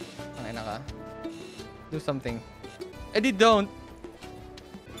 Ay, naka. Do something. Eddie, don't!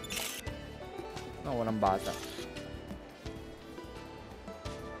 No, walang bata.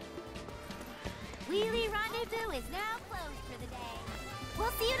 Wheelie Rendezvous is now closed for the day.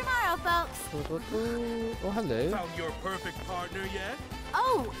 We'll see you tomorrow, folks. Oh, hello. Found your perfect partner yet?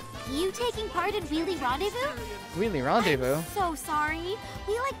 Oh, you taking part in Wheelie Rendezvous? Wheelie Rendezvous? I'm so sorry.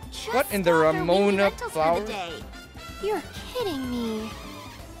 We just What in the stopped our Wheelie Ramona rentals flowers? for the day. You're kidding me.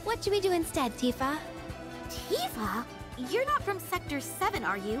 What should we do instead, Tifa? Tifa? You're not from Sector 7,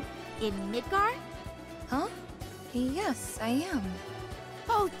 are you? In Midgar? Huh? Yes, I am.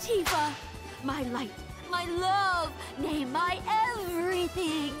 Oh, Tifa! My light, my love, nay, my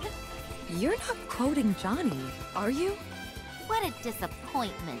everything! You're not quoting Johnny, are you? What a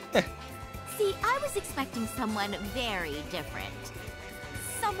disappointment. See, I was expecting someone very different.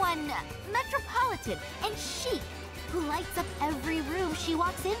 Someone metropolitan and chic, who lights up every room she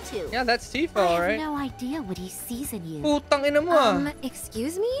walks into. Yeah, that's Tifa, I alright. have no idea what he sees in you. Putang ina mo ah.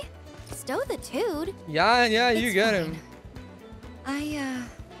 Excuse me? Stow the dude. Yeah, you It's get fine. him.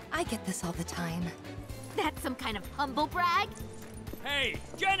 I get this all the time. That's some kind of humble brag? Hey,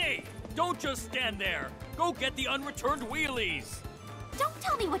 Jenny! Don't just stand there. Go get the unreturned wheelies. Don't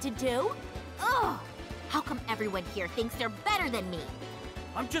tell me what to do. Ugh! How come everyone here thinks they're better than me?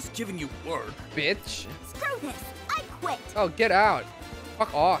 I'm just giving you work. Bitch. Screw this! I quit! Oh, get out.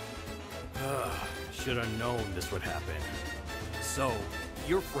 Fuck off. Should have known this would happen. So,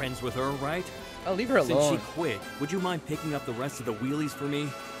 you're friends with her, right? I'll leave her alone. Since she quit, would you mind picking up the rest of the wheelies for me?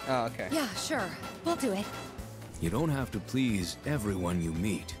 Oh, okay. Yeah, sure. We'll do it. You don't have to please everyone you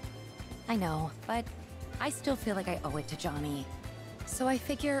meet. I know, but I still feel like I owe it to Johnny. So I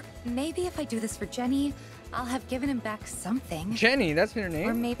figure maybe if I do this for Jenny, I'll have given him back something. Jenny, that's her name?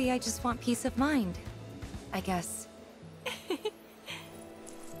 Or maybe I just want peace of mind. I guess.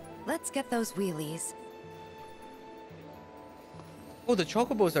 Let's get those wheelies. Oh, the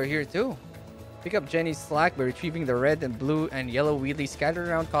chocobos are here too. Pick up Jenny's slack by retrieving the red and blue and yellow wheelies scattered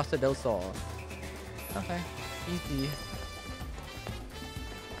around Costa del Sol. Okay, easy.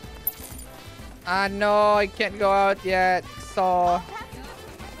 Ah no, I can't go out yet. So.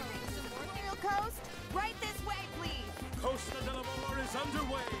 Right this way, please. Costa del Amor is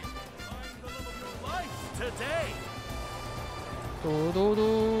underway. Find the love of your life today.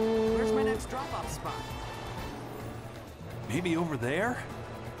 Where's my next drop-off spot? Maybe over there?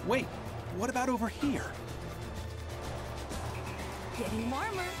 Wait, what about over here? Getting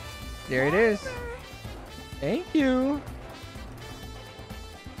warmer. There it is. Thank you.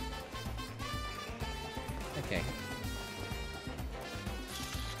 Okay.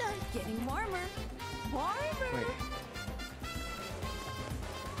 Getting warmer. Warmer. Wait.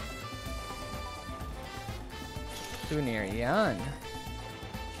 Too near. Yan.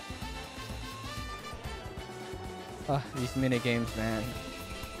 Ah, these mini games, man.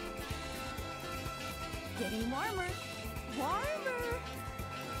 Getting warmer. Warmer.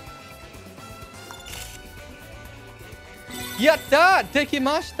 Yatta!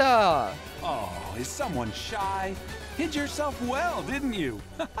 Dekimashita! Oh, is someone shy? Hid yourself well, didn't you?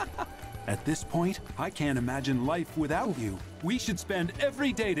 At this point, I can't imagine life without you. We should spend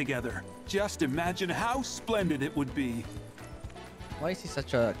every day together. Just imagine how splendid it would be. Why is he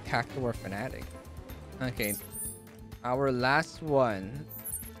such a Cactuar fanatic? Okay. Our last one.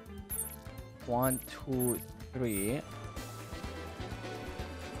 1, 2, 3.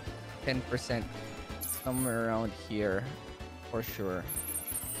 10% somewhere around here for sure.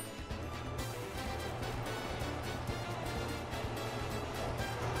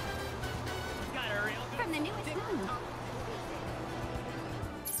 From the newest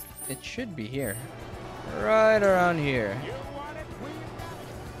It should be here. Right around here.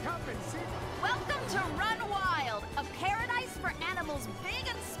 Welcome to Run Wild, a paradise for animals big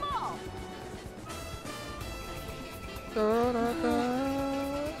and small.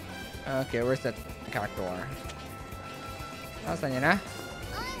 Okay, where's that Cactuar? Nasaan niya na?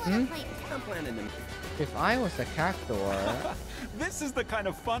 If I was a Cactuar... This is the kind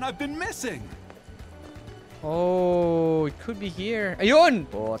of fun I've been missing. Oh, it could be here. Ayun!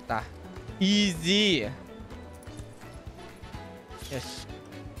 Bota. Easy. Yes.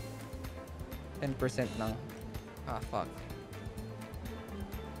 10% lang. Ah, fuck.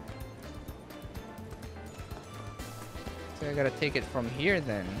 So I gotta take it from here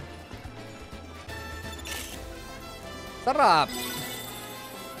then. Sarap!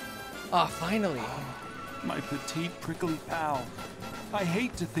 Ah, finally. My petite prickly pal. I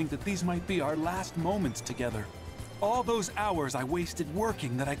hate to think that these might be our last moments together. All those hours I wasted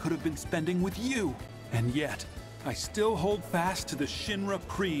working that I could have been spending with you. And yet, I still hold fast to the Shinra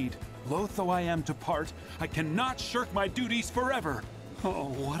creed. Loath though I am to part, I cannot shirk my duties forever.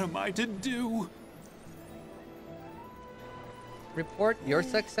 Oh, what am I to do? Report your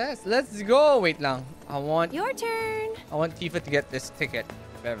success. Let's go. Wait lang. I want... Your turn. I want Tifa to get this ticket,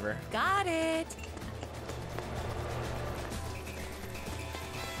 if ever. Got it.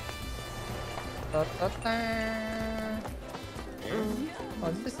 Oh,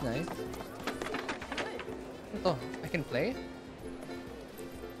 this is nice. Ito, I can play?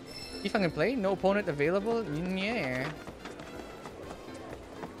 If I can play? No opponent available? Yeah.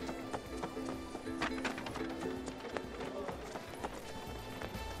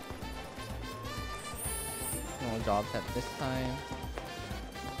 No jobs at this time.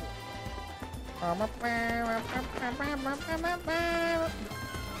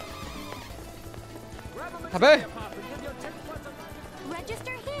 Habe!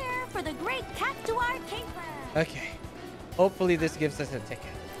 Register here for the great Cactuar caper. Okay. Hopefully this gives us a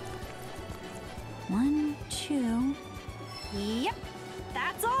ticket. 1, 2. Yep.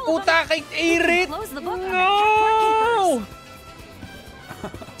 That's all of Puta kay Aerith! Close the book on the No!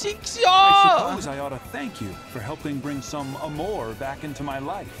 I suppose I ought to thank you for helping bring some Amor back into my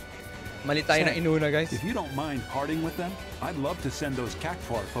life. Mali tayo na inuna, guys. If you don't mind parting with them, I'd love to send those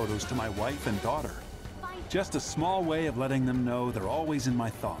Cactuar photos to my wife and daughter. Just a small way of letting them know they're always in my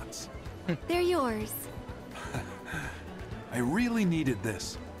thoughts. They're yours. I really needed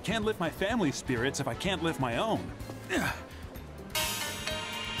this. Can't lift my family's spirits if I can't lift my own.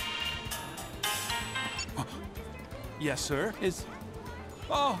 Yes, sir.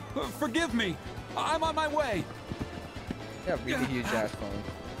 Oh, forgive me. I'm on my way. Yeah, really huge ass phone.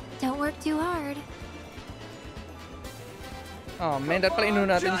 Don't work too hard. Oh man, that pala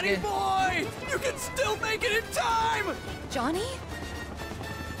inuna natin. Johnny boy! You can still make it in time! Johnny?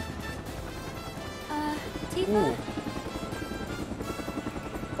 Tifa? Ooh.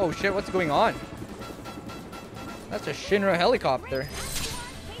 Oh shit, what's going on? That's a Shinra helicopter.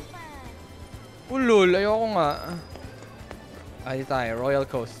 Ulul, ayoko nga. Ay tayo, Royal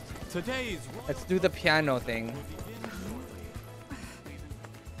Coast. Let's do the piano thing.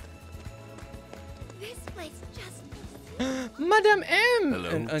 This place just... Madam M! Hello,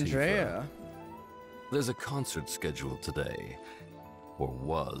 And Andrea. There's a concert scheduled today. Or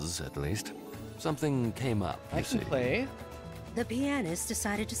was, at least. Something came up, you see. I can play. The pianist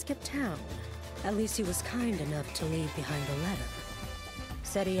decided to skip town. At least he was kind enough to leave behind a letter.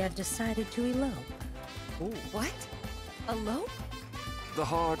 said he had decided to elope. Ooh. What? Elope? The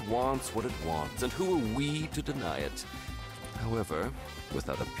heart wants what it wants, and who are we to deny it? However,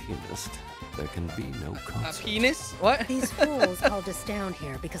 without a pianist, there can be no concert. A penis? What? These fools called us down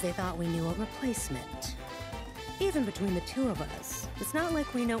here because they thought we knew a replacement. Even between the two of us, it's not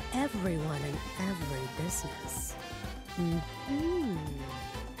like we know everyone in every business.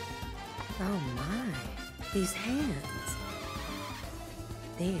 Oh my, these hands.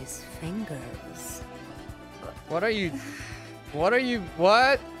 These fingers. What are you? What are you?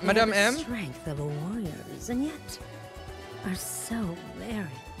 What? They Madam have M? the strength of a warrior's, and yet are so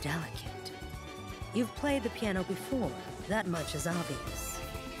very delicate. You've played the piano before. That much is obvious.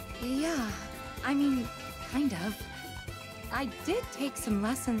 Yeah, I mean, kind of. I did take some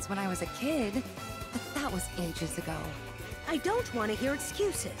lessons when I was a kid, but that was ages ago. I don't want to hear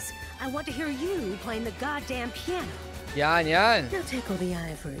excuses. I want to hear you playing the goddamn piano. Yan, yan. Now tickle the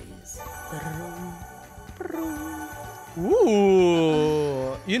ivories.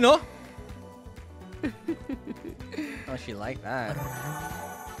 Ooh, you know? Oh, she like that.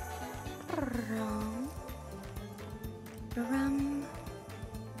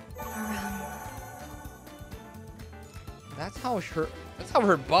 That's how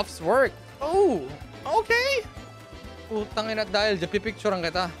her buffs work. Oh, okay. Putang ina dahil pipicturean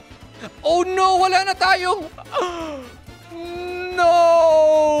kita. Oh no, wala na tayong.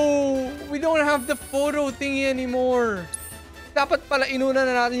 No! We don't have the photo thingy anymore. Dapat pala inuna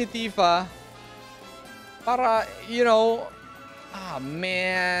na natin yung Tifa. Para, you know. Ah,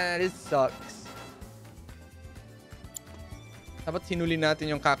 man. This sucks. Dapat sinuli natin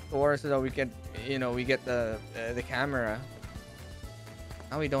yung Cactuar so that we can, you know, we get the camera.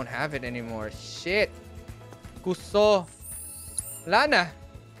 Now we don't have it anymore. Shit. Kuso. Lana.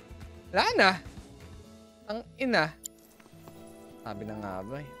 Ang ina. Sabi na nga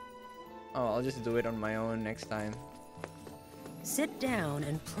ba eh. Oh, I'll just do it on my own next time. Sit down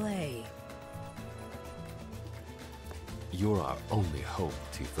and play. You're our only hope,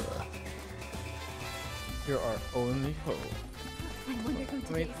 Tifa. You're our only hope.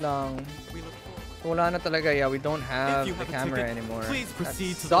 Wait lang. Wala na talaga. Yeah, we don't have the camera anymore. Please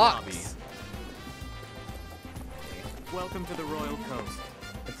proceed to the lobby. Welcome to the Royal Coast.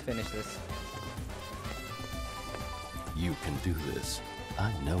 Let's finish this. You can do this.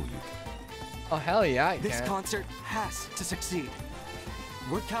 I know you can. Oh, hell yeah, I This can. concert has to succeed.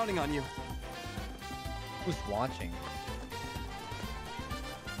 We're counting on you. Who's watching?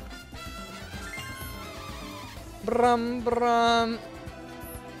 Brum, brum.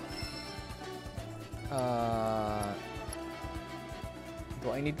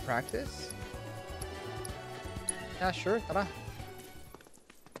 Do I need practice? Yeah, sure. Tara.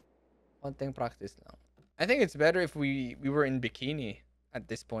 Konting practice lang. I think it's better if we were in Bikini at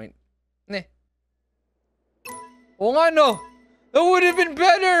this point. Neh. Oh nga no! That would have been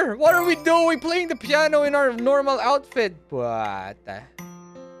better! What are we doing playing the piano in our normal outfit? What?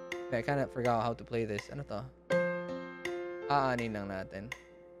 I kind of forgot how to play this. Ano to? Aanin lang natin.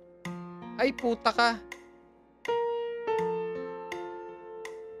 Ay, puta ka!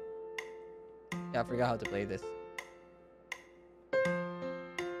 Yeah, I forgot how to play this.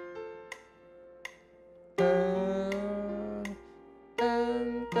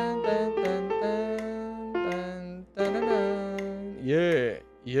 Yeah,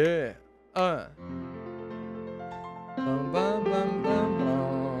 yeah. Bum, bum, bum, bum,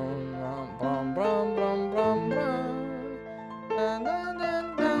 bum, bum, bum, bum, bum, bum. Dun, dun, dun,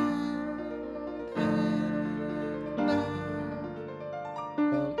 dun.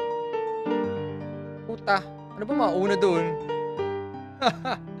 Puta, ano ba mauna doon?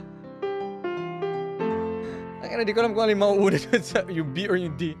 Di ko alam kung ano yung mauuna doon sa yung B or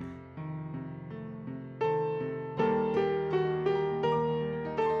yung D.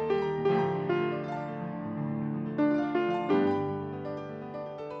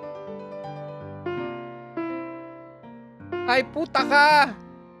 Ay, puta ka!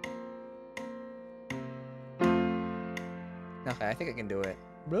 Okay, I think I can do it.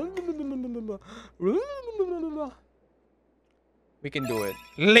 We can do it.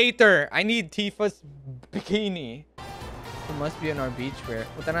 Later! I need Tifa's bikini. It must be on our beachwear.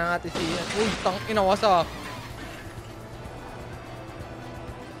 Punta na natin si... Uy, tangina, wasak!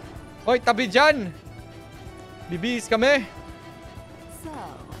 Hoy, tabi dyan! Bibis kami! So,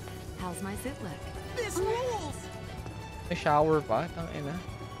 how's my suit look? This rules! May shower pa? Tangina.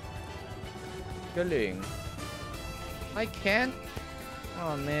 Galing. I can't?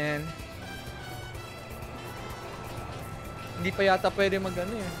 Oh, man. Hindi pa yata pwede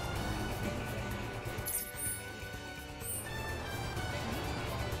mag-ano eh.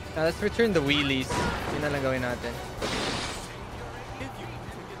 Now, let's return the wheelies. Yun na lang gawin natin.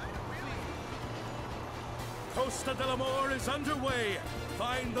 Costa del Amor is underway.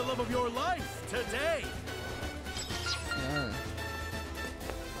 Find the love of your life today. Yeah.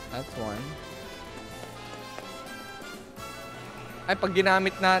 That's one. Ay, pag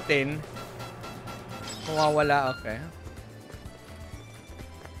ginamit natin, mawawala, okay.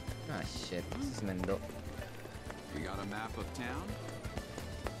 Ah, shit. This is Mendo. You got a map of town?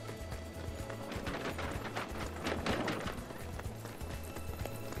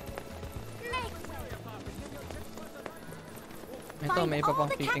 Ito, may iba pang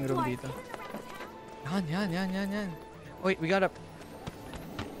fitting room dito. Yan. Wait, we gotta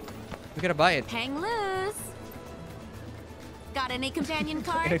buy it. Hang loose. Got any companion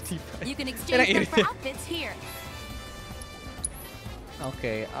cards? You can exchange them for outfits here.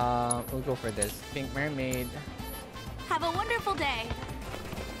 Okay, we'll go for this. Pink mermaid. Have a wonderful day.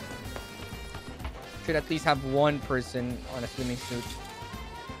 Should at least have one person on a swimming suit.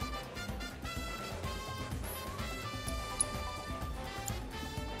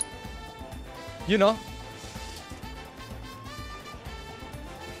 You know?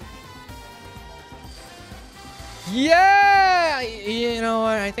 Yeah! You know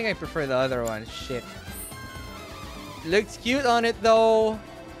what? I think I prefer the other one. Shit. Looks cute on it though.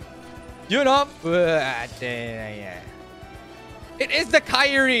 You know? Yeah. It is the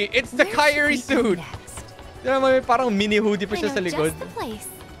Kyrie. It's the Kyrie suit. May parang mini hoodie pa siya sa likod.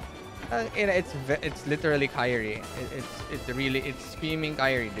 It's literally Kyrie. It's screaming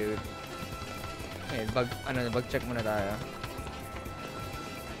Kyrie, dude. Okay, bug check muna tayo.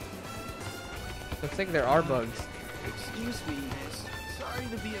 Looks like there are bugs. Excuse me, miss. Sorry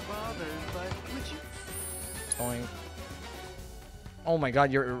to be a bother, but would you... Going. Oh my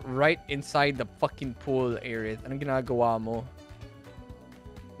god, you're right inside the fucking pool, Aerith. Anong ginagawa mo?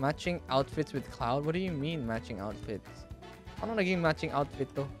 Matching outfits with Cloud? What do you mean matching outfits? Ano naging matching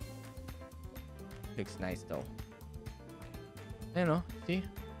outfit to? Looks nice though. You know, see?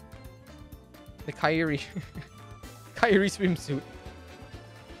 The Kyrie. Kyrie swimsuit.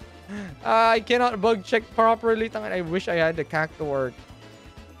 I cannot bug check properly. I wish I had the Cactuar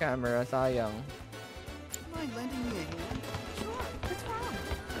camera. Sayang. Mind lending me a hand? Sure. What's wrong?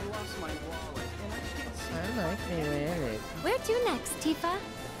 I lost my wallet and I can't see. I like it. Where to next, Tifa?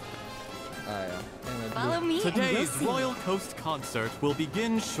 Follow me. Today's and we'll Royal Coast concert will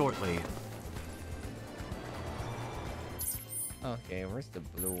begin shortly. Okay, where's the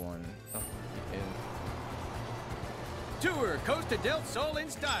blue one? Oh, Tour Costa del Sol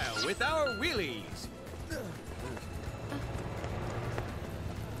in style with our wheelies.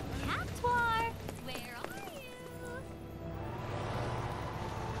 Cactuar, where are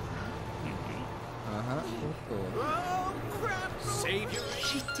you? Oh, crap! Savior.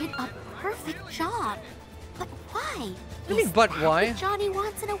 She did a perfect job. But why? What do you mean, but why? What Johnny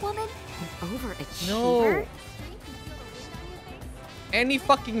wants in a woman? An overachiever? No. Any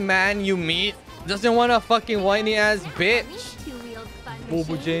fucking man you meet doesn't want a fucking whiny ass bitch.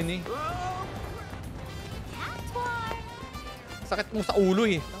 Bobo Jenny. Sakit mo sa ulo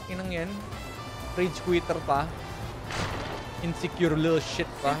eh. Inang yan. Rage quitter pa. Insecure little shit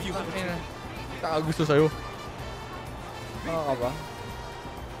pa. Saka gusto sa'yo. Ano ka ba?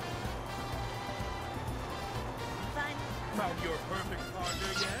 Found your perfect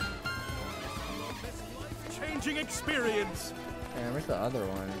partner yet? Life-changing experience. Man, where's the other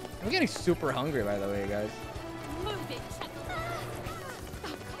one? I'm getting super hungry, by the way, guys. Move it.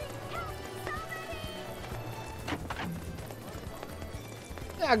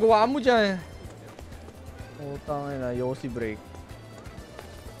 Nagawa mo dyan. Utang na, Yossi break.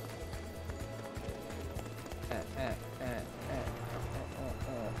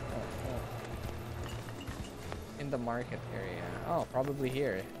 In the market area. Oh, probably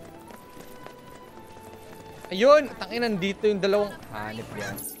here. Ayun! Tanginan dito yung dalawang hanip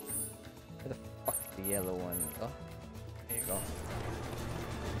yan. Where the fuck is the yellow one? Oh, there you go.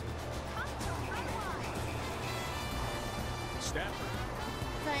 Step.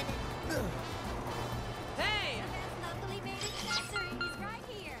 Hey! Locally made accessories right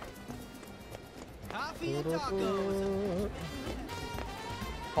here. Coffee and tacos.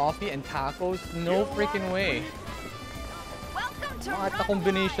 Coffee and tacos? No freaking way. Welcome to What a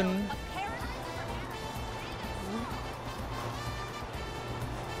combination.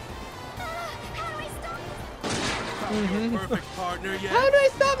 Perfect partner yet? How do I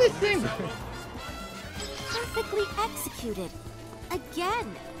stop this thing? Perfectly executed. Again.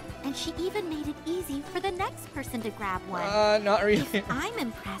 And she even made it easy for the next person to grab one. Not really. If I'm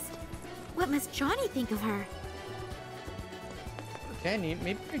impressed, what must Johnny think of her? Jenny,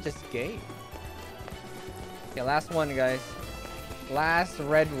 maybe you're just gay. Okay, last one, guys. Last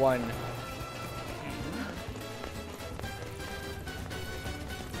red one.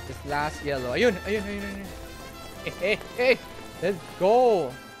 This last yellow. Ayun. Hey. Let's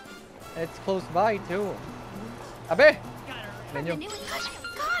go. It's close by, too. Abe! Menu.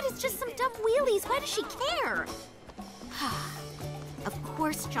 God, it's just some dumb wheelies. Why does she care? Of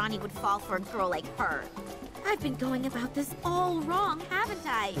course Johnny would fall for a girl like her. I've been going about this all wrong, haven't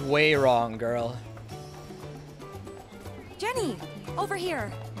I? Way wrong, girl. Jenny, over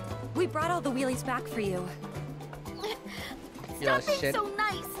here. We brought all the wheelies back for you. Stop being so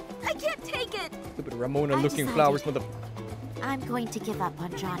nice. I can't take it. Stupid Ramona-looking flowers, mother. I'm going to give up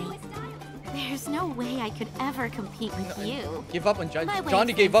on Johnny. There's no way I could ever compete with you. Give up on Johnny.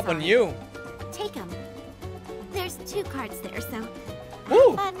 Johnny gave up on you. Take him. There's 2 cards there, so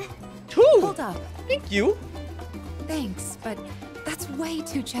Ooh, fun. 2. Hold up. Thank you. Thanks, but that's way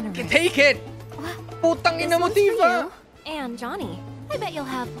too generous. Take it. Putang ina mo, Tifa. And Johnny. I bet you'll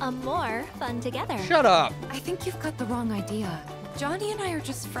have more fun together. Shut up. I think you've got the wrong idea. Johnny and I are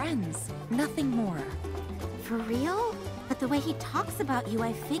just friends, nothing more. For real? But the way he talks about you,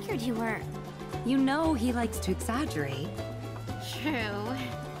 I figured you were. You know he likes to exaggerate. True.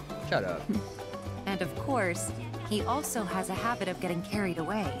 Shut up. And of course, he also has a habit of getting carried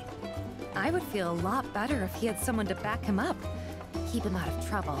away. I would feel a lot better if he had someone to back him up, keep him out of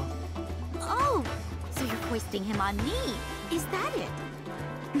trouble. Oh, so you're foisting him on me. Is that it?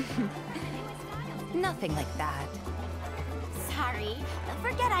 Nothing like that. Sorry,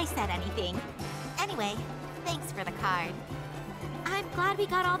 forget I said anything. Anyway, thanks for the card. I'm glad we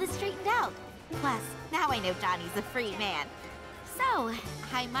got all this straightened out. Plus, now I know Johnny's a free man. So,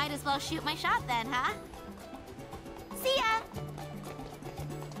 I might as well shoot my shot then, huh? See ya!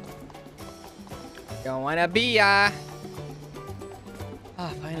 Don't wanna be ya.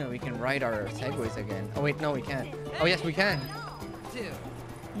 Finally we can ride our segways again. Oh wait, no we can't. Oh yes, we can.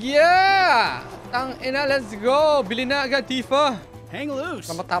 Yeah! Tang ina, let's go! Bili na agad, Tifa! Hang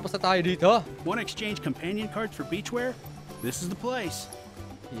loose! Matapos na tayo dito. Want to exchange companion cards for beachwear? This is the place.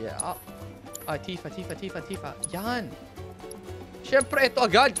 Yeah. Tifa. Yan. Siyempre, ito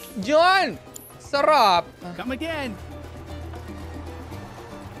agad. Yan! Sarap! Come again!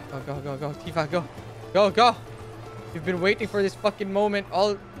 Go. Tifa, go. Go. You've been waiting for this fucking moment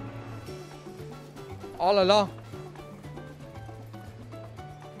all along.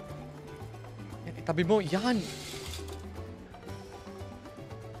 Yan, itabi mo. Yan.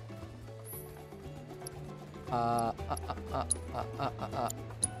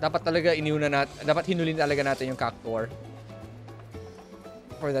 Dapat talaga dapat hinuli talaga natin yung Cactuar.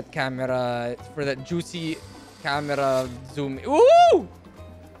 For that camera, for that juicy camera zoom. Ooh!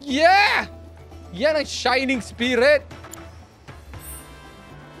 Yeah! Yan ang shining spirit.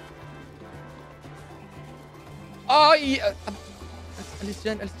 Oh, yeah. Alis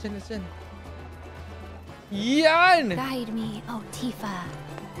dyan. Yan! Guide me, oh Tifa.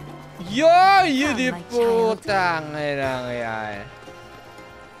 Yo, you di putang inang yan.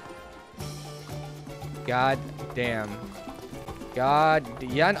 God damn.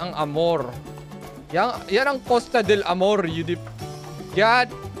 Yan ang Amor. Yan ang Costa del Amor, you di.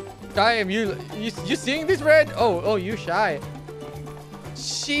 God damn, you seeing this, Red? Oh, you shy.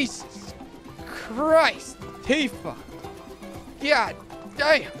 Jesus Christ, Tifa. God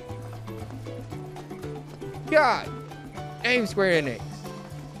damn. God damn, Square Enix.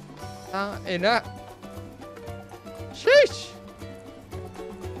 Ina. Sheesh!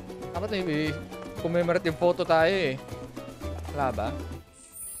 Dapat na commemorative photo tayo eh. Wala ba?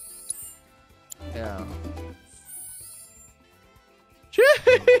 Yeah.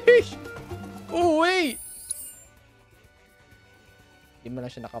 Sheesh! Oh, wait! Hindi mo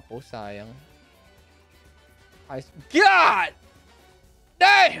na siya nakapost, sayang. God!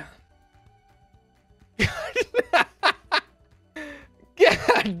 Damn!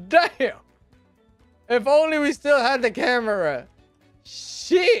 God damn! If only we still had the camera.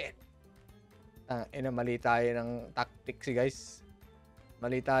 Shit! Mali tayo ng tactics, guys.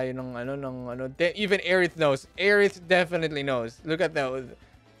 Mali tayo ng ano. Even Aerith knows. Aerith definitely knows. Look at those.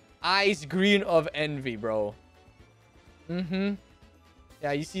 Eyes green of envy, bro.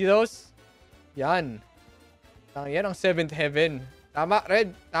 Yeah, you see those? Yan. Yan ang 7th heaven. Tama,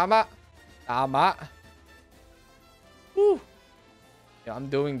 Red. Tama. Woo. Yeah, I'm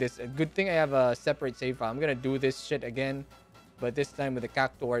doing this. A good thing I have a separate save file. I'm gonna do this shit again, but this time with the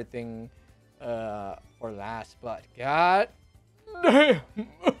Cactuar thing for last. But God damn.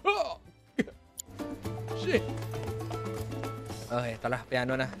 Shit. Okay, tara,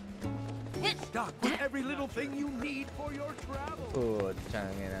 piano na. Stocked with every little thing you need for your travel.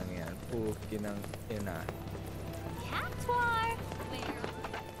 Putsang inang yan. Pukinang ina. Cactuar!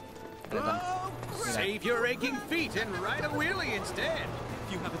 Save your aching feet and ride a wheelie instead.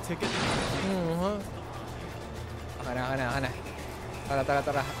 You have a ticket? Kana.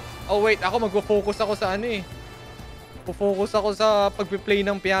 Tara. Oh wait, ako magfo-focus ako sa ano eh. Focus ako sa pagpi-play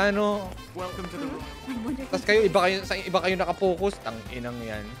ng piano. Welcome to the room. Tapos kayo iba kayo naka-focus. Tang inang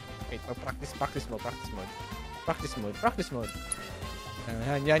yan. Wait, practice mode.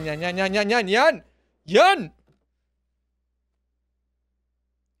 Yan.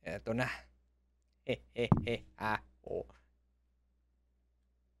 Eto na. Oh.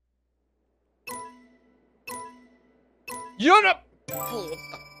 Yun up!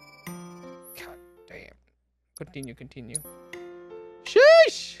 God damn. Continue.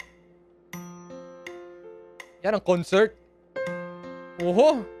 Sheesh! Yan ang concert.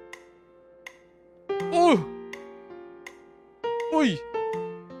 Oho! Uy!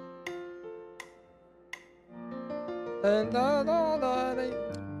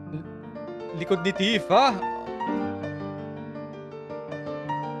 Likod ni Tifa.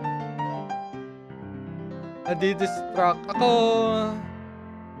 Nadi-distract ako.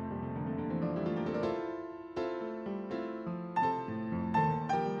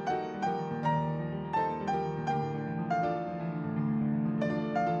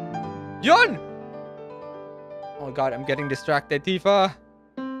 Yun! Oh god, I'm getting distracted, Tifa.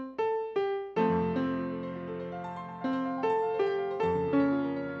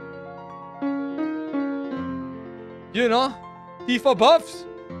 You know, Tifa buffs.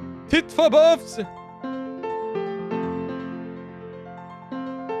 Titfa buffs.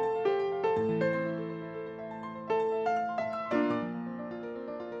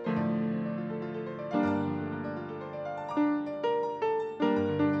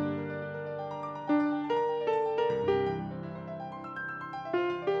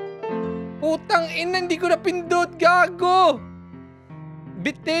 Putang ina, hindi ko napindot, gago.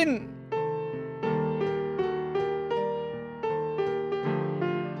 Bitin.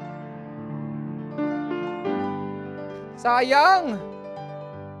 Sayang!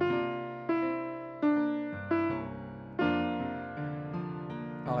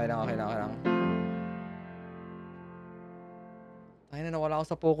 Okay lang. Ay na, nawala ako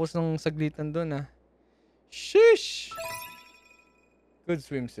sa focus ng saglitan dun ah. Sheesh! Good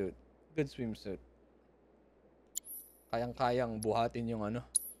swimsuit. Kayang-kayang buhatin yung ano.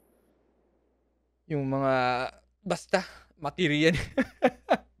 Yung mga... Basta, material.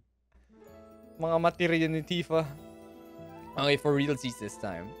 Mga material ni Tifa. Okay, for realsies this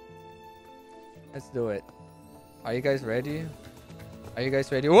time. Let's do it. Are you guys ready?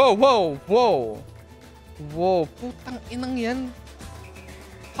 Whoa! Putang inang yan.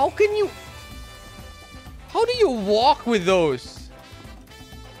 How do you walk with those?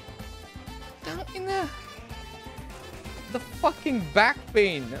 Tang ina. The fucking back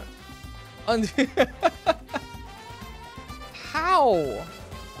pain. How?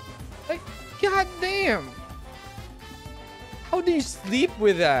 Like, goddamn. How do you sleep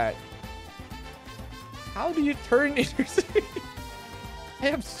with that? How do you turn in your sleep?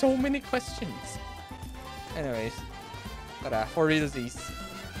 I have so many questions. Anyways. Tara, for realsies.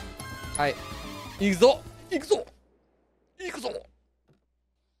 Ay. Ikzo!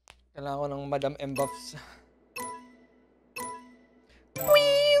 Kailangan ko ng Madam M buffs.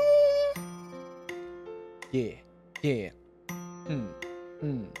 Yeah.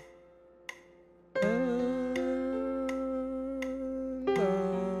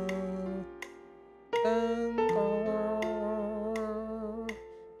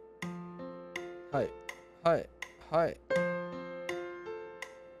 Hi.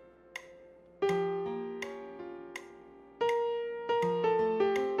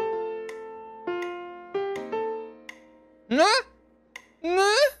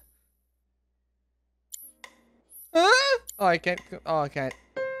 Oh, I can't.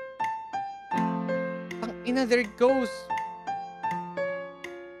 Tangina, there it goes.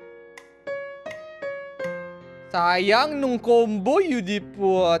 Sayang nung combo, yudi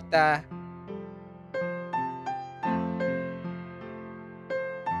puta.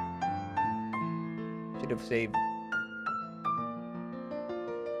 Should have saved.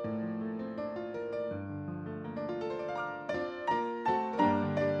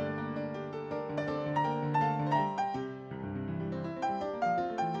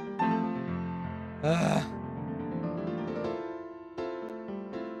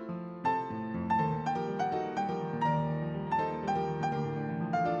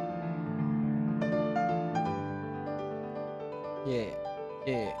 Yeah.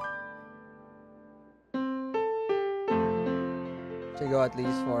 go at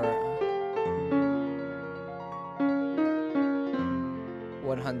least for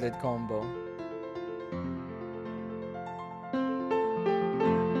 100 combo.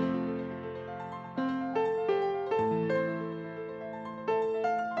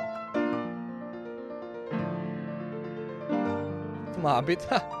 Tumabit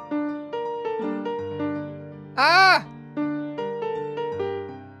ha. Ah!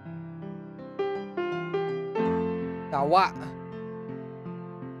 Tawa.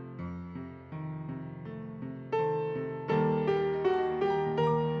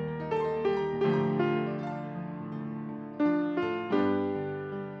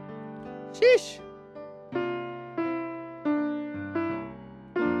 Sheesh.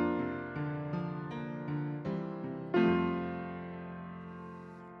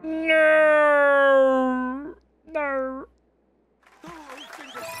 No. No.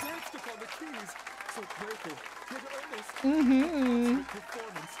 So careful, yet earnest. Mm-hmm.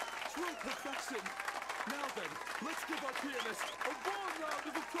 Performance, true perfection. Now then, let's give our pianist a warm round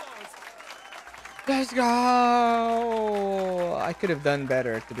of applause. Let's go. I could have done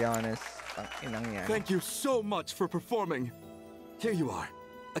better, to be honest. Thank you so much for performing. Here you are,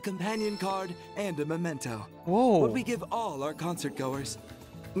 a companion card and a memento. Whoa. What we give all our concert goers.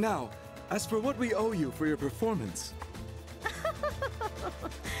 Now, as for what we owe you for your performance.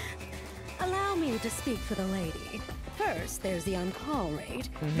 Allow me to speak for the lady. First, there's the on-call rate.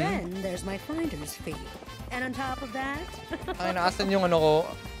 Mhm. Then, there's my finder's fee. And on top of that... Ay, naasan yung ano ko?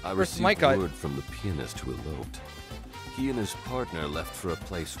 I Where's my received cut? word from the pianist who eloped. He and his partner left for a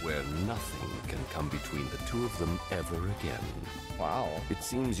place where nothing can come between the two of them ever again. Wow. It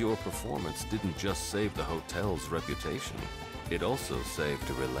seems your performance didn't just save the hotel's reputation. It also saved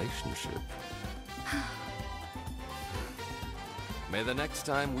a relationship. May the next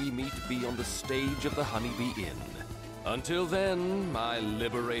time we meet be on the stage of the Honeybee Inn. Until then, my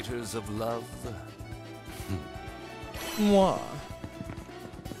liberators of love. Mwah.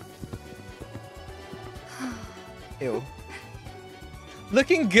 Ew.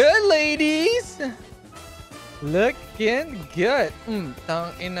 Looking good, ladies! Looking good. Tang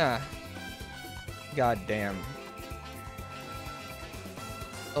ina. God damn.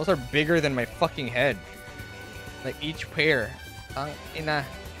 Those are bigger than my fucking head. Like each pair. Tang ina.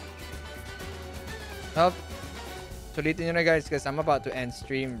 Up. Sulitin nyo na guys, because I'm about to end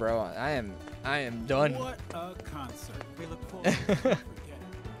stream, bro. I am done. What a concert. We look forward to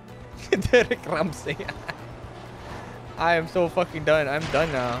it. Derek Ramsey. I am so fucking done. I'm done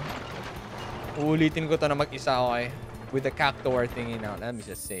now. Uulitin ko to na mag-isa, okay? With the Cactuar thingy now. Let me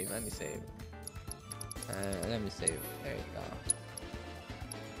just save. Let me save. Let me save. There you go.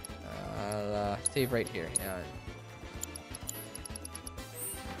 I'll save right here. Yeah.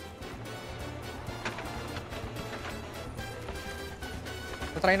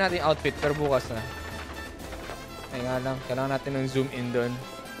 Try natin yung outfit pero bukas na. Ay nga lang, kailangan natin ng zoom in doon.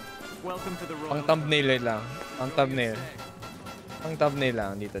 Pang thumbnail lang. Pang thumbnail. Pang thumbnail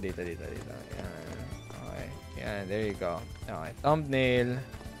lang. Dito. Yan. Okay. Yan, there you go. Okay, thumbnail.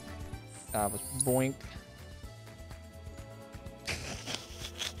 Tapos boink.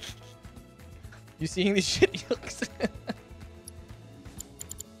 You seeing this shit, Yux?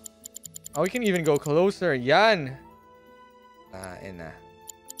 Oh, we can even go closer. Yan. Ina.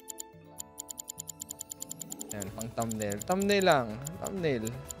 Yan, pang thumbnail. Thumbnail lang. Thumbnail.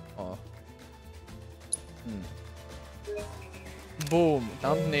 Oh. Boom.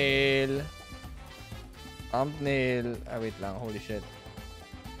 Thumbnail. Thumbnail. Ah, wait lang. Holy shit.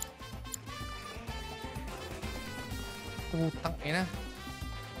 Putang ina.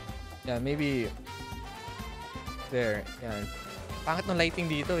 Yeah, maybe there. Yan. Pangit ng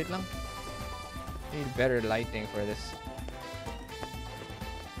lighting dito. Wait lang. Need better lighting for this.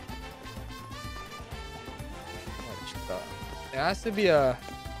 There has to be a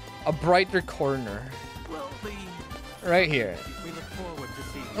brighter corner. Right here. We look forward to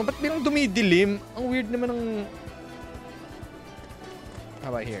seeing Oh, ba't biglang dumidilim? Ang weird naman ng...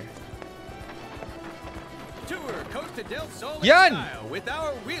 How about here? Tour Costa del Sol Yan! style with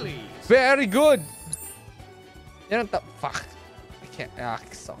our Wheelies. Very good! Yan ang fuck. I can't...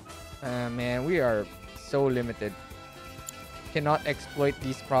 so. Man, we are so limited. Cannot exploit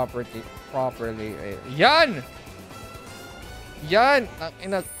these properly. Yan! Yan!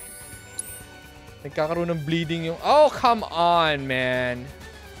 Ina. Nagkakaroon ng bleeding yung... Oh, come on, man.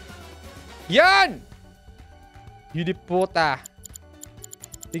 Yan! Hindi puta.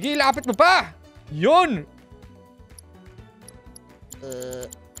 Sige, lapit mo pa! Yun!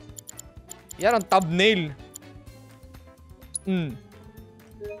 Yan ang thumbnail.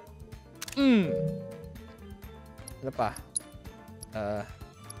 Ano pa? I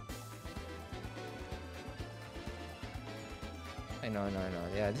know.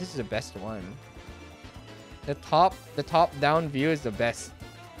 Yeah, this is the best one. The top down view is the best.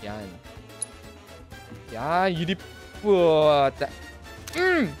 Yan. Yan, yun puta.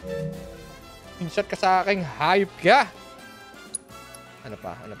 Pinshot ka sa akin, hayop ka. Ano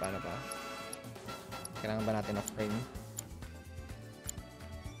pa? Kailangan ba natin of frame?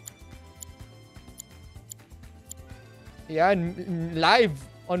 Yan, live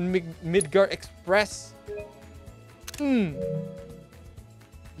on Midgar Express.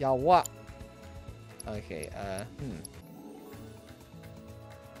 Yawa. Okay,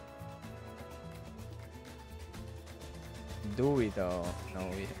 Do we though? No,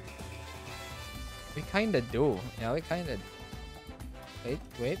 we kinda do. Yeah, we kinda.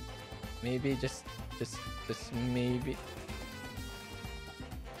 Wait. Maybe just maybe.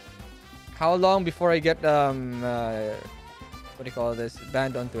 How long before I get what do you call this?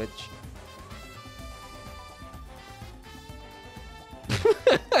 Banned on Twitch?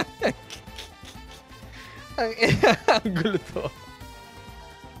 Ang gulo to.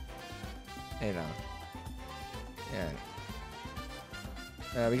 Ayun lang. Yan.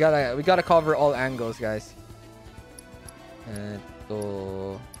 We gotta cover all angles, guys.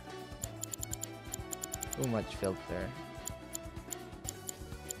 Too much filter.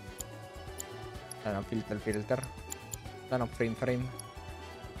 Tanong filter. Tanong frame.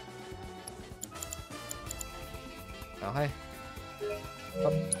 Okay.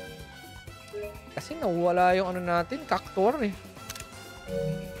 Up. Kasi nawala yung ano natin, Cactuar eh.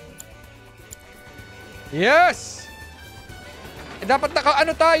 Yes! Dapat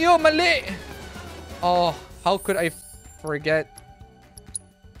ano tayo, mali. Oh, how could I forget?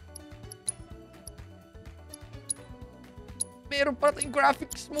 Meron pa tayong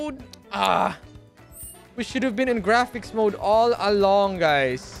graphics mode. We should have been in graphics mode all along,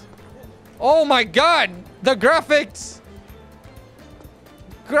 guys. Oh my god! The graphics!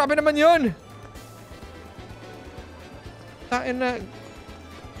 Grabe naman yun! Tain na.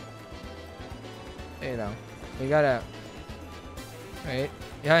 Ayun lang. We gotta... Right?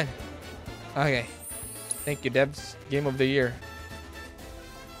 Yan. Okay. Thank you, devs. Game of the year.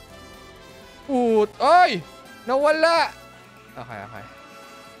 Ay! Nawala! Okay.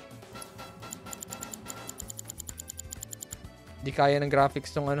 Hindi kaya ng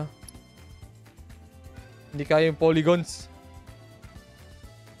graphics tong ano. Hindi kaya yung polygons.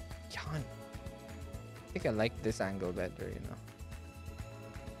 Yan. I think I like this angle better, you know.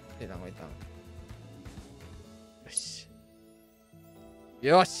 Wait lang.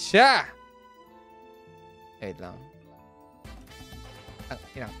 Yosha! Wait lang.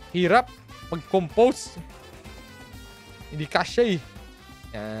 Hirap mag-compose. Hindi kasya eh.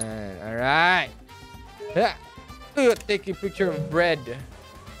 Yan. Alright. Take a picture of bread.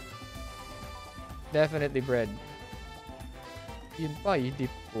 Definitely bread. Yun pa, hindi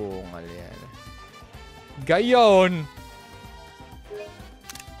po nga yan. Gayon!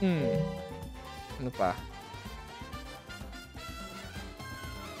 Ano pa?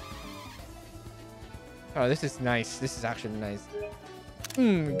 Oh, this is nice. This is actually nice.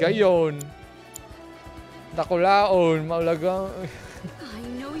 Gayon. Dakulaon, maulagang. I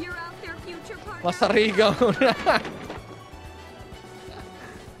know you're out there, future partner. Masarigaw na.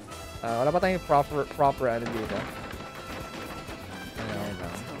 Wala pa tayong proper ano dito.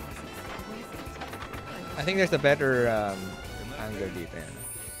 I think there's a better angle dito.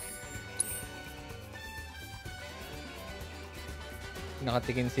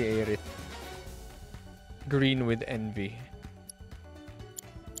 Nakatikin si Aerith. Green with envy.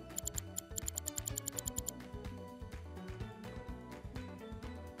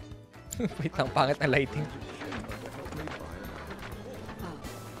 Wait, ang pangit na lighting.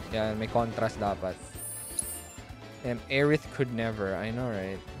 Yan, may contrast dapat. Aerith could never. I know,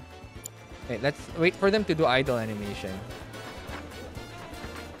 right? Wait, let's wait for them to do idle animation.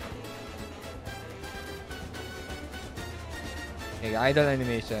 Okay, idle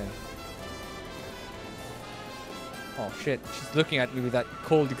animation. Oh shit, she's looking at me with that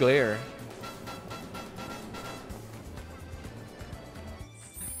cold glare.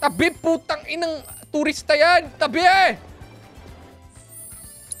 Tabi, putang inang turista yan! Tabi eh!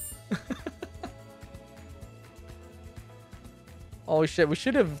 Oh shit, we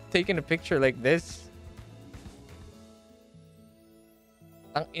should have taken a picture like this.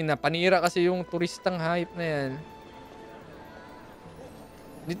 Tang ina, panira kasi yung turistang hype na yan.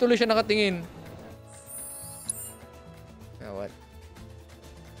 Hindi tuloy siya nakatingin. What?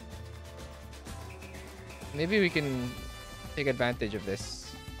 Maybe we can take advantage of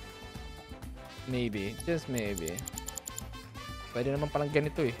this. Maybe. Just maybe. Pwede naman palang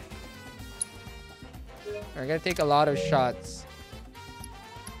ganito eh. We're gonna take a lot of shots.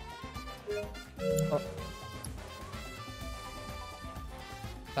 Oh.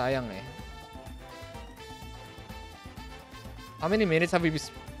 Sayang eh. How many minutes have we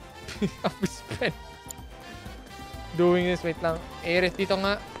spent doing this? Wait lang. Aerith, dito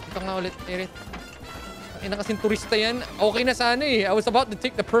nga. Dito nga ulit, Aerith. Ina kasing turista yan. Okay na sana eh. I was about to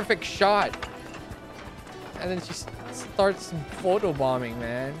take the perfect shot. And then she starts photobombing,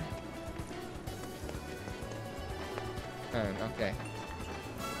 man. Okay.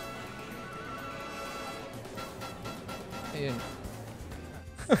 Ayun.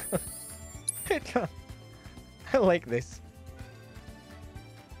 Wait lang. I like this.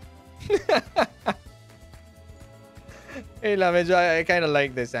 Wait lang, medyo I kind of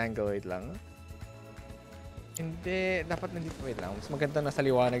like this angle. Wait lang. Hindi, dapat nandito. Wait lang. Mas maganda nasa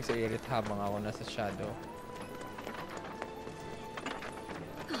liwanag sa Aerith habang ako nasa shadow.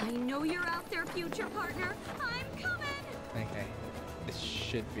 I know you're out there, future partner. I'm coming. Okay. This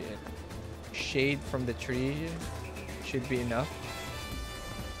should be it. Shade from the tree should be enough.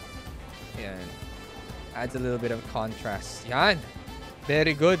 Yan. Adds a little bit of contrast. Yan.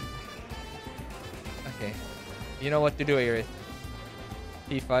 Very good. Okay. You know what to do, Aerith.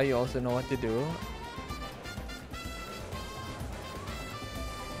 Tifa, you also know what to do.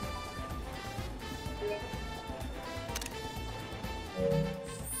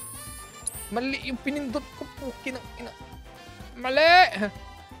 Mali yung pinindot ko po. Mali!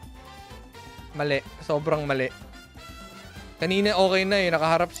 Mali. Sobrang mali. Kanina okay na eh.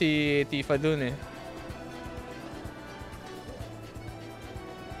 Nakaharap si Tifa dun eh.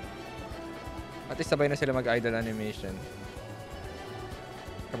 At least sabay na sila mag-idle animation.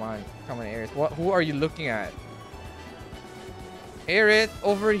 Come on. Come on, Aerith. Who are you looking at? Aerith,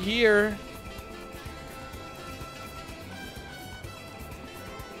 over here.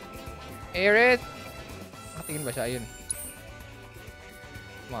 Aerith! Nakatingin ba siya? Ayun.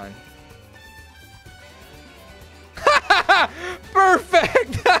 Come on.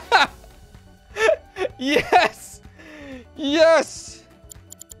 Perfect! Yes! Yes!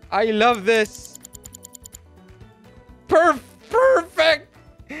 I love this. Perfect!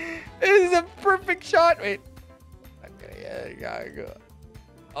 This is a perfect shot. Wait. Okay, yeah, gotta go.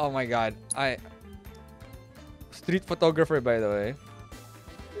 Oh my god. Street photographer, by the way.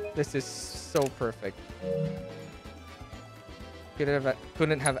 This is so perfect.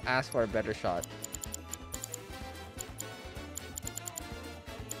 Couldn't have asked for a better shot.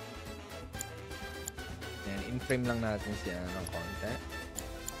 Yan, in-frame lang natin siya ng konti.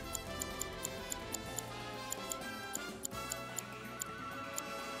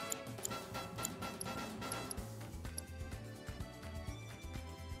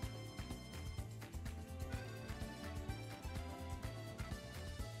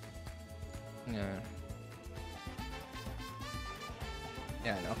 Yeah.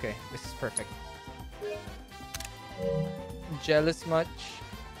 Yeah, okay. This is perfect. Jealous much?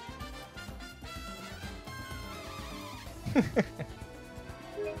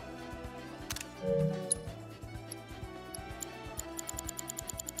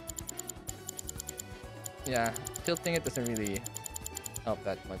 Yeah, tilting it doesn't really help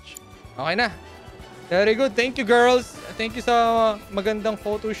that much. Okay na. Very good. Thank you, girls. Thank you sa magandang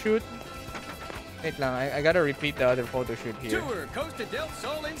photo shoot. Wait lang, I gotta repeat the other photo shoot here. Tour Costa del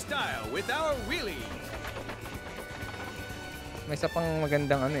Sol in style with our Wheelies. May isa pang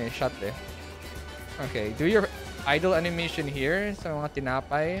magandang shot eh. Okay, do your idle animation here sa mga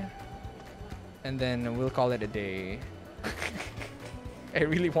tinapay. And then we'll call it a day. I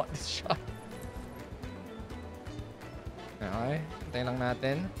really want this shot. Okay, hintayin lang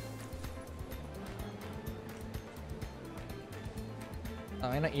natin.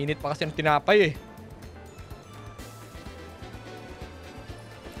 Ay, init pa kasi ng tinapay eh.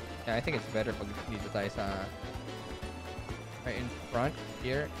 Yeah, I think it's better pag dito tayo sa right in front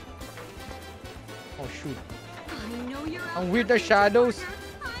here. Oh shoot. Ang weird na shadows.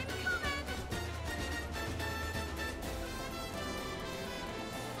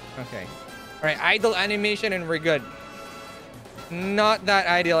 Okay. Alright, idle animation and we're good. Not that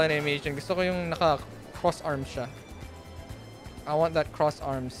ideal animation. Gusto ko yung naka-cross arms siya. I want that cross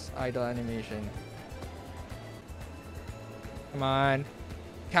arms idle animation. Come on.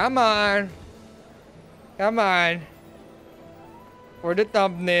 Come on. Come on. For the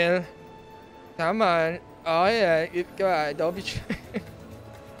thumbnail. Come on. Oh yeah. Don't be shy.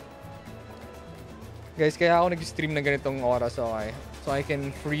 Guys, kaya ako nag-stream ng ganitong oras, okay? So I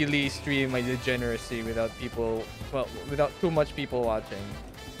can freely stream my degeneracy without people, well, without too much people watching.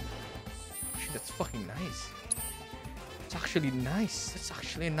 Shit, that's fucking nice. It's actually nice. That's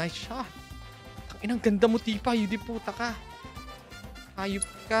actually a nice shot. Inang ganda mo, Tifa. Yudi puta ka. Hayop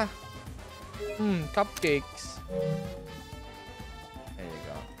ka. Cupcakes. There you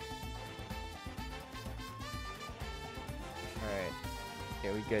go. Alright.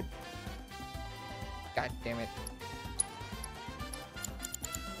 Okay, we good. God damn it.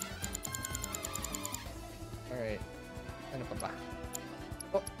 Alright. Ano pa ba?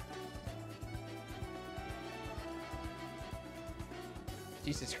 Oh.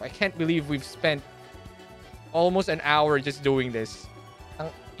 Jesus Christ. I can't believe we've spent almost an hour just doing this.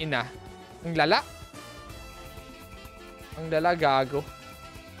 Ang ina. Ang lala. Ang lala, gago.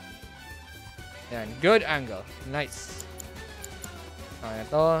 Yan. Good angle. Nice. Okay,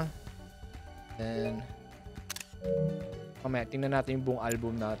 ito. Then, mamaya, tingnan natin yung buong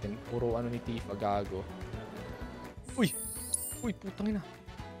album natin. Puro ano ni Tifa, gago. Uy! Uy, putang ina.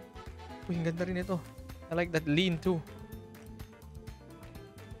 Uy, ang ganda rin ito. I like that lean too.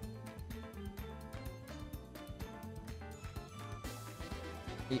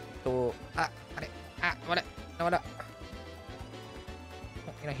 Ito. Wala. Nawala.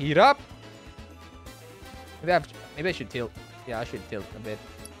 Hirap. Maybe I should tilt. Yeah, I should tilt a bit.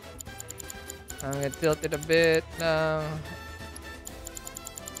 I'm gonna tilt it a bit now.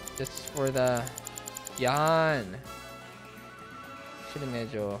 Just for the... Yan. Actually,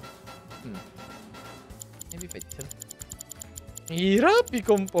 medyo... Maybe if I tilt... Hirap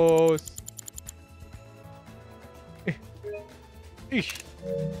i-compose. Ish.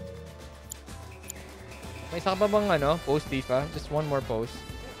 May isa ka pa bang ano? Pose, Tifa? Just one more pose.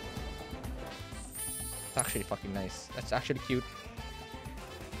 It's actually fucking nice. That's actually cute.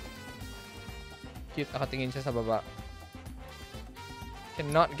 Cute. Nakatingin siya sa baba.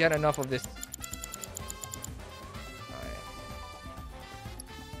 Cannot get enough of this. Okay.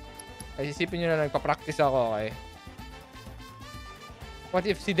 Ay, isipin nyo na nagpa-practice ako, okay? What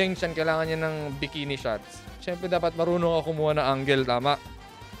if si Deng-chan kailangan niya ng bikini shots? Siyempre dapat marunong ako kumuha ng angle. Tama.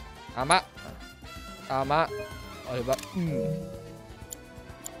 Tama. Tama. O, diba?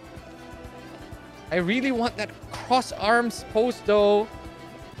 I really want that cross arms pose though.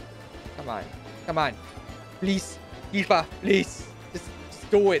 Come on. Come on. Please. Tifa. Please. Just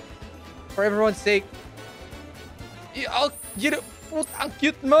do it. For everyone's sake. I'll get it. Ang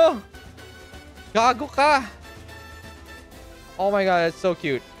cute mo. Gago ka. Oh my god, that's so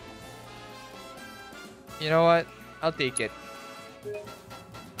cute. You know what? I'll take it.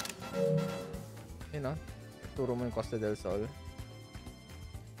 You know, turo mo yung Costa del Sol.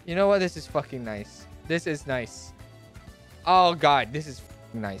 You know what? This is fucking nice. This is nice. Oh god, this is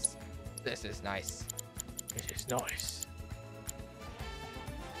fucking nice. This is nice. This is nice.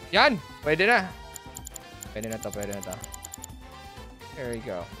 Yan! Pwede na. Pwede na to, pwede na to. There we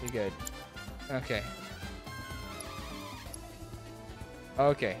go. We good. Okay.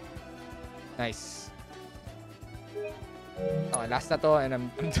 Okay. Nice. Oh, last na to and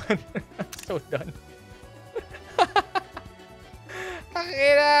I'm done. I'm so done.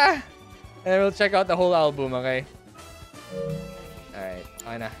 Takina! And we'll check out the whole album, okay? Alright.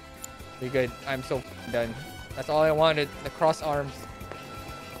 Okay na. We good. I'm so done. That's all I wanted. The cross arms.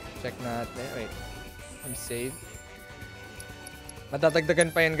 Check natin. Wait. I'm saved. Madadagdagan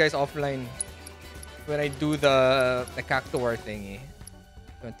pa yan, guys, offline. When I do the Cactuar thingy.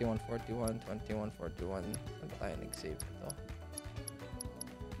 2141, 2141. Saan ba tayo nag-save ito?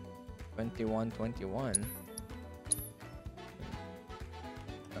 2121.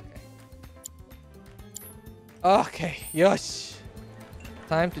 Okay. Okay, yes.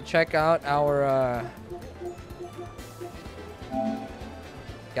 Time to check out our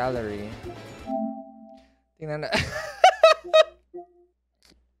gallery. Tingnan na.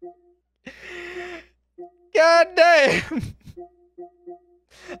 God damn!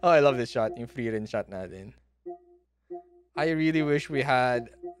 Oh, I love this shot. Yung free rin shot natin. I really wish we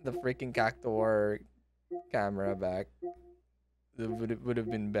had the freaking Cactuar camera back. It would have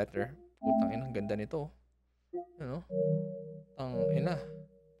been better. Putang ina, ang ganda nito. You know? Ang ina.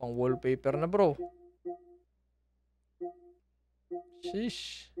 Pang wallpaper na, bro.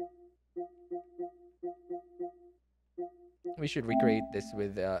 Sheesh. We should recreate this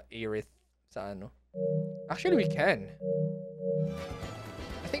with Aerith sa ano. Actually, we can.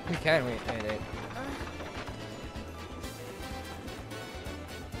 I think we can. Wait.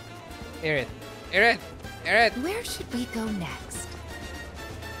 Aerith! Where should we go next?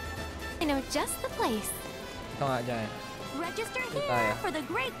 I know just the place. Ito nga dyan. Register here for the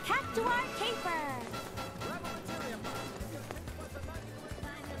Great Cactuar Caper.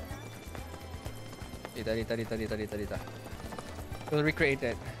 Dita. We'll recreate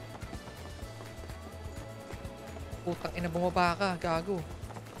it. Putang ina, bumaba ka, gago.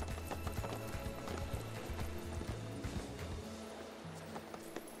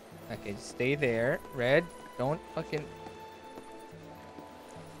 Okay, just stay there. Red, don't fucking...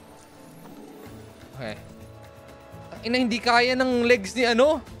 Okay. Ina, hindi kaya ng legs ni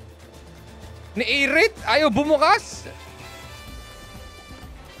ano? Ni Aerith. Ayaw bumukas.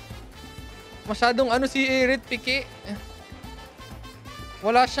 Masyadong ano si Aerith, piki.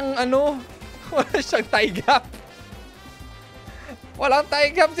 Wala siyang ano. Wala siyang tie gap. Walang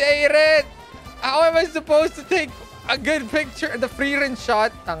tie gap si Aerith. How am I supposed to take a good picture? The free run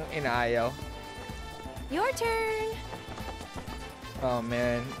shot. Tang inayaw. Your turn. Oh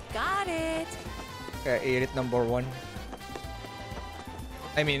man. Got it. Kaya Aerith number 1.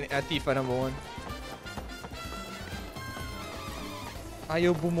 I mean, Tifa number 1.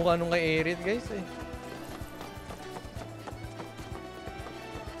 Ayaw bumuka nung kay Aerith, guys, eh.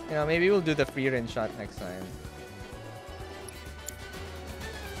 You know, maybe we'll do the free run shot next time.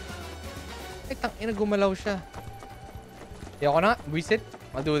 Ay, tangina, gumalaw siya. Ayoko na. Visit.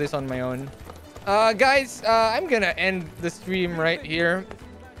 I'll do this on my own. Guys, I'm gonna end the stream right here.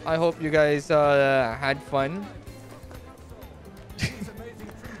 I hope you guys had fun.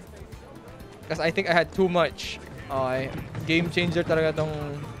 Because I think I had too much. Game changer talaga tong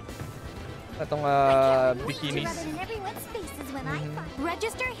bikinis.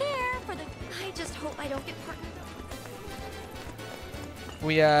 Register here for the... I just hope I don't get partnered.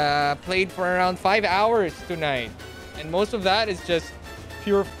 We played for around 5 hours tonight. And most of that is just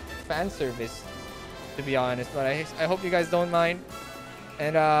pure fan service, to be honest. But I hope you guys don't mind.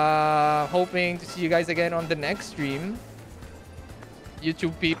 And hoping to see you guys again on the next stream.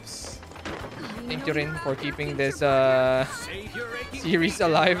 YouTube peeps, thank you rin for keeping this series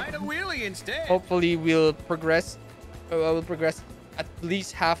alive. Hopefully we'll progress. We'll progress at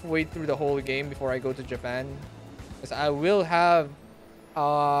least halfway through the whole game before I go to Japan. Because I will have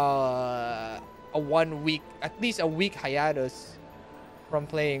a 1 week, at least a week hiatus from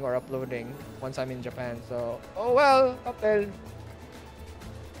playing or uploading once I'm in Japan. So, oh well, okay.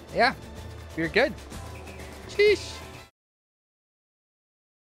 Yeah, we're good. Sheesh.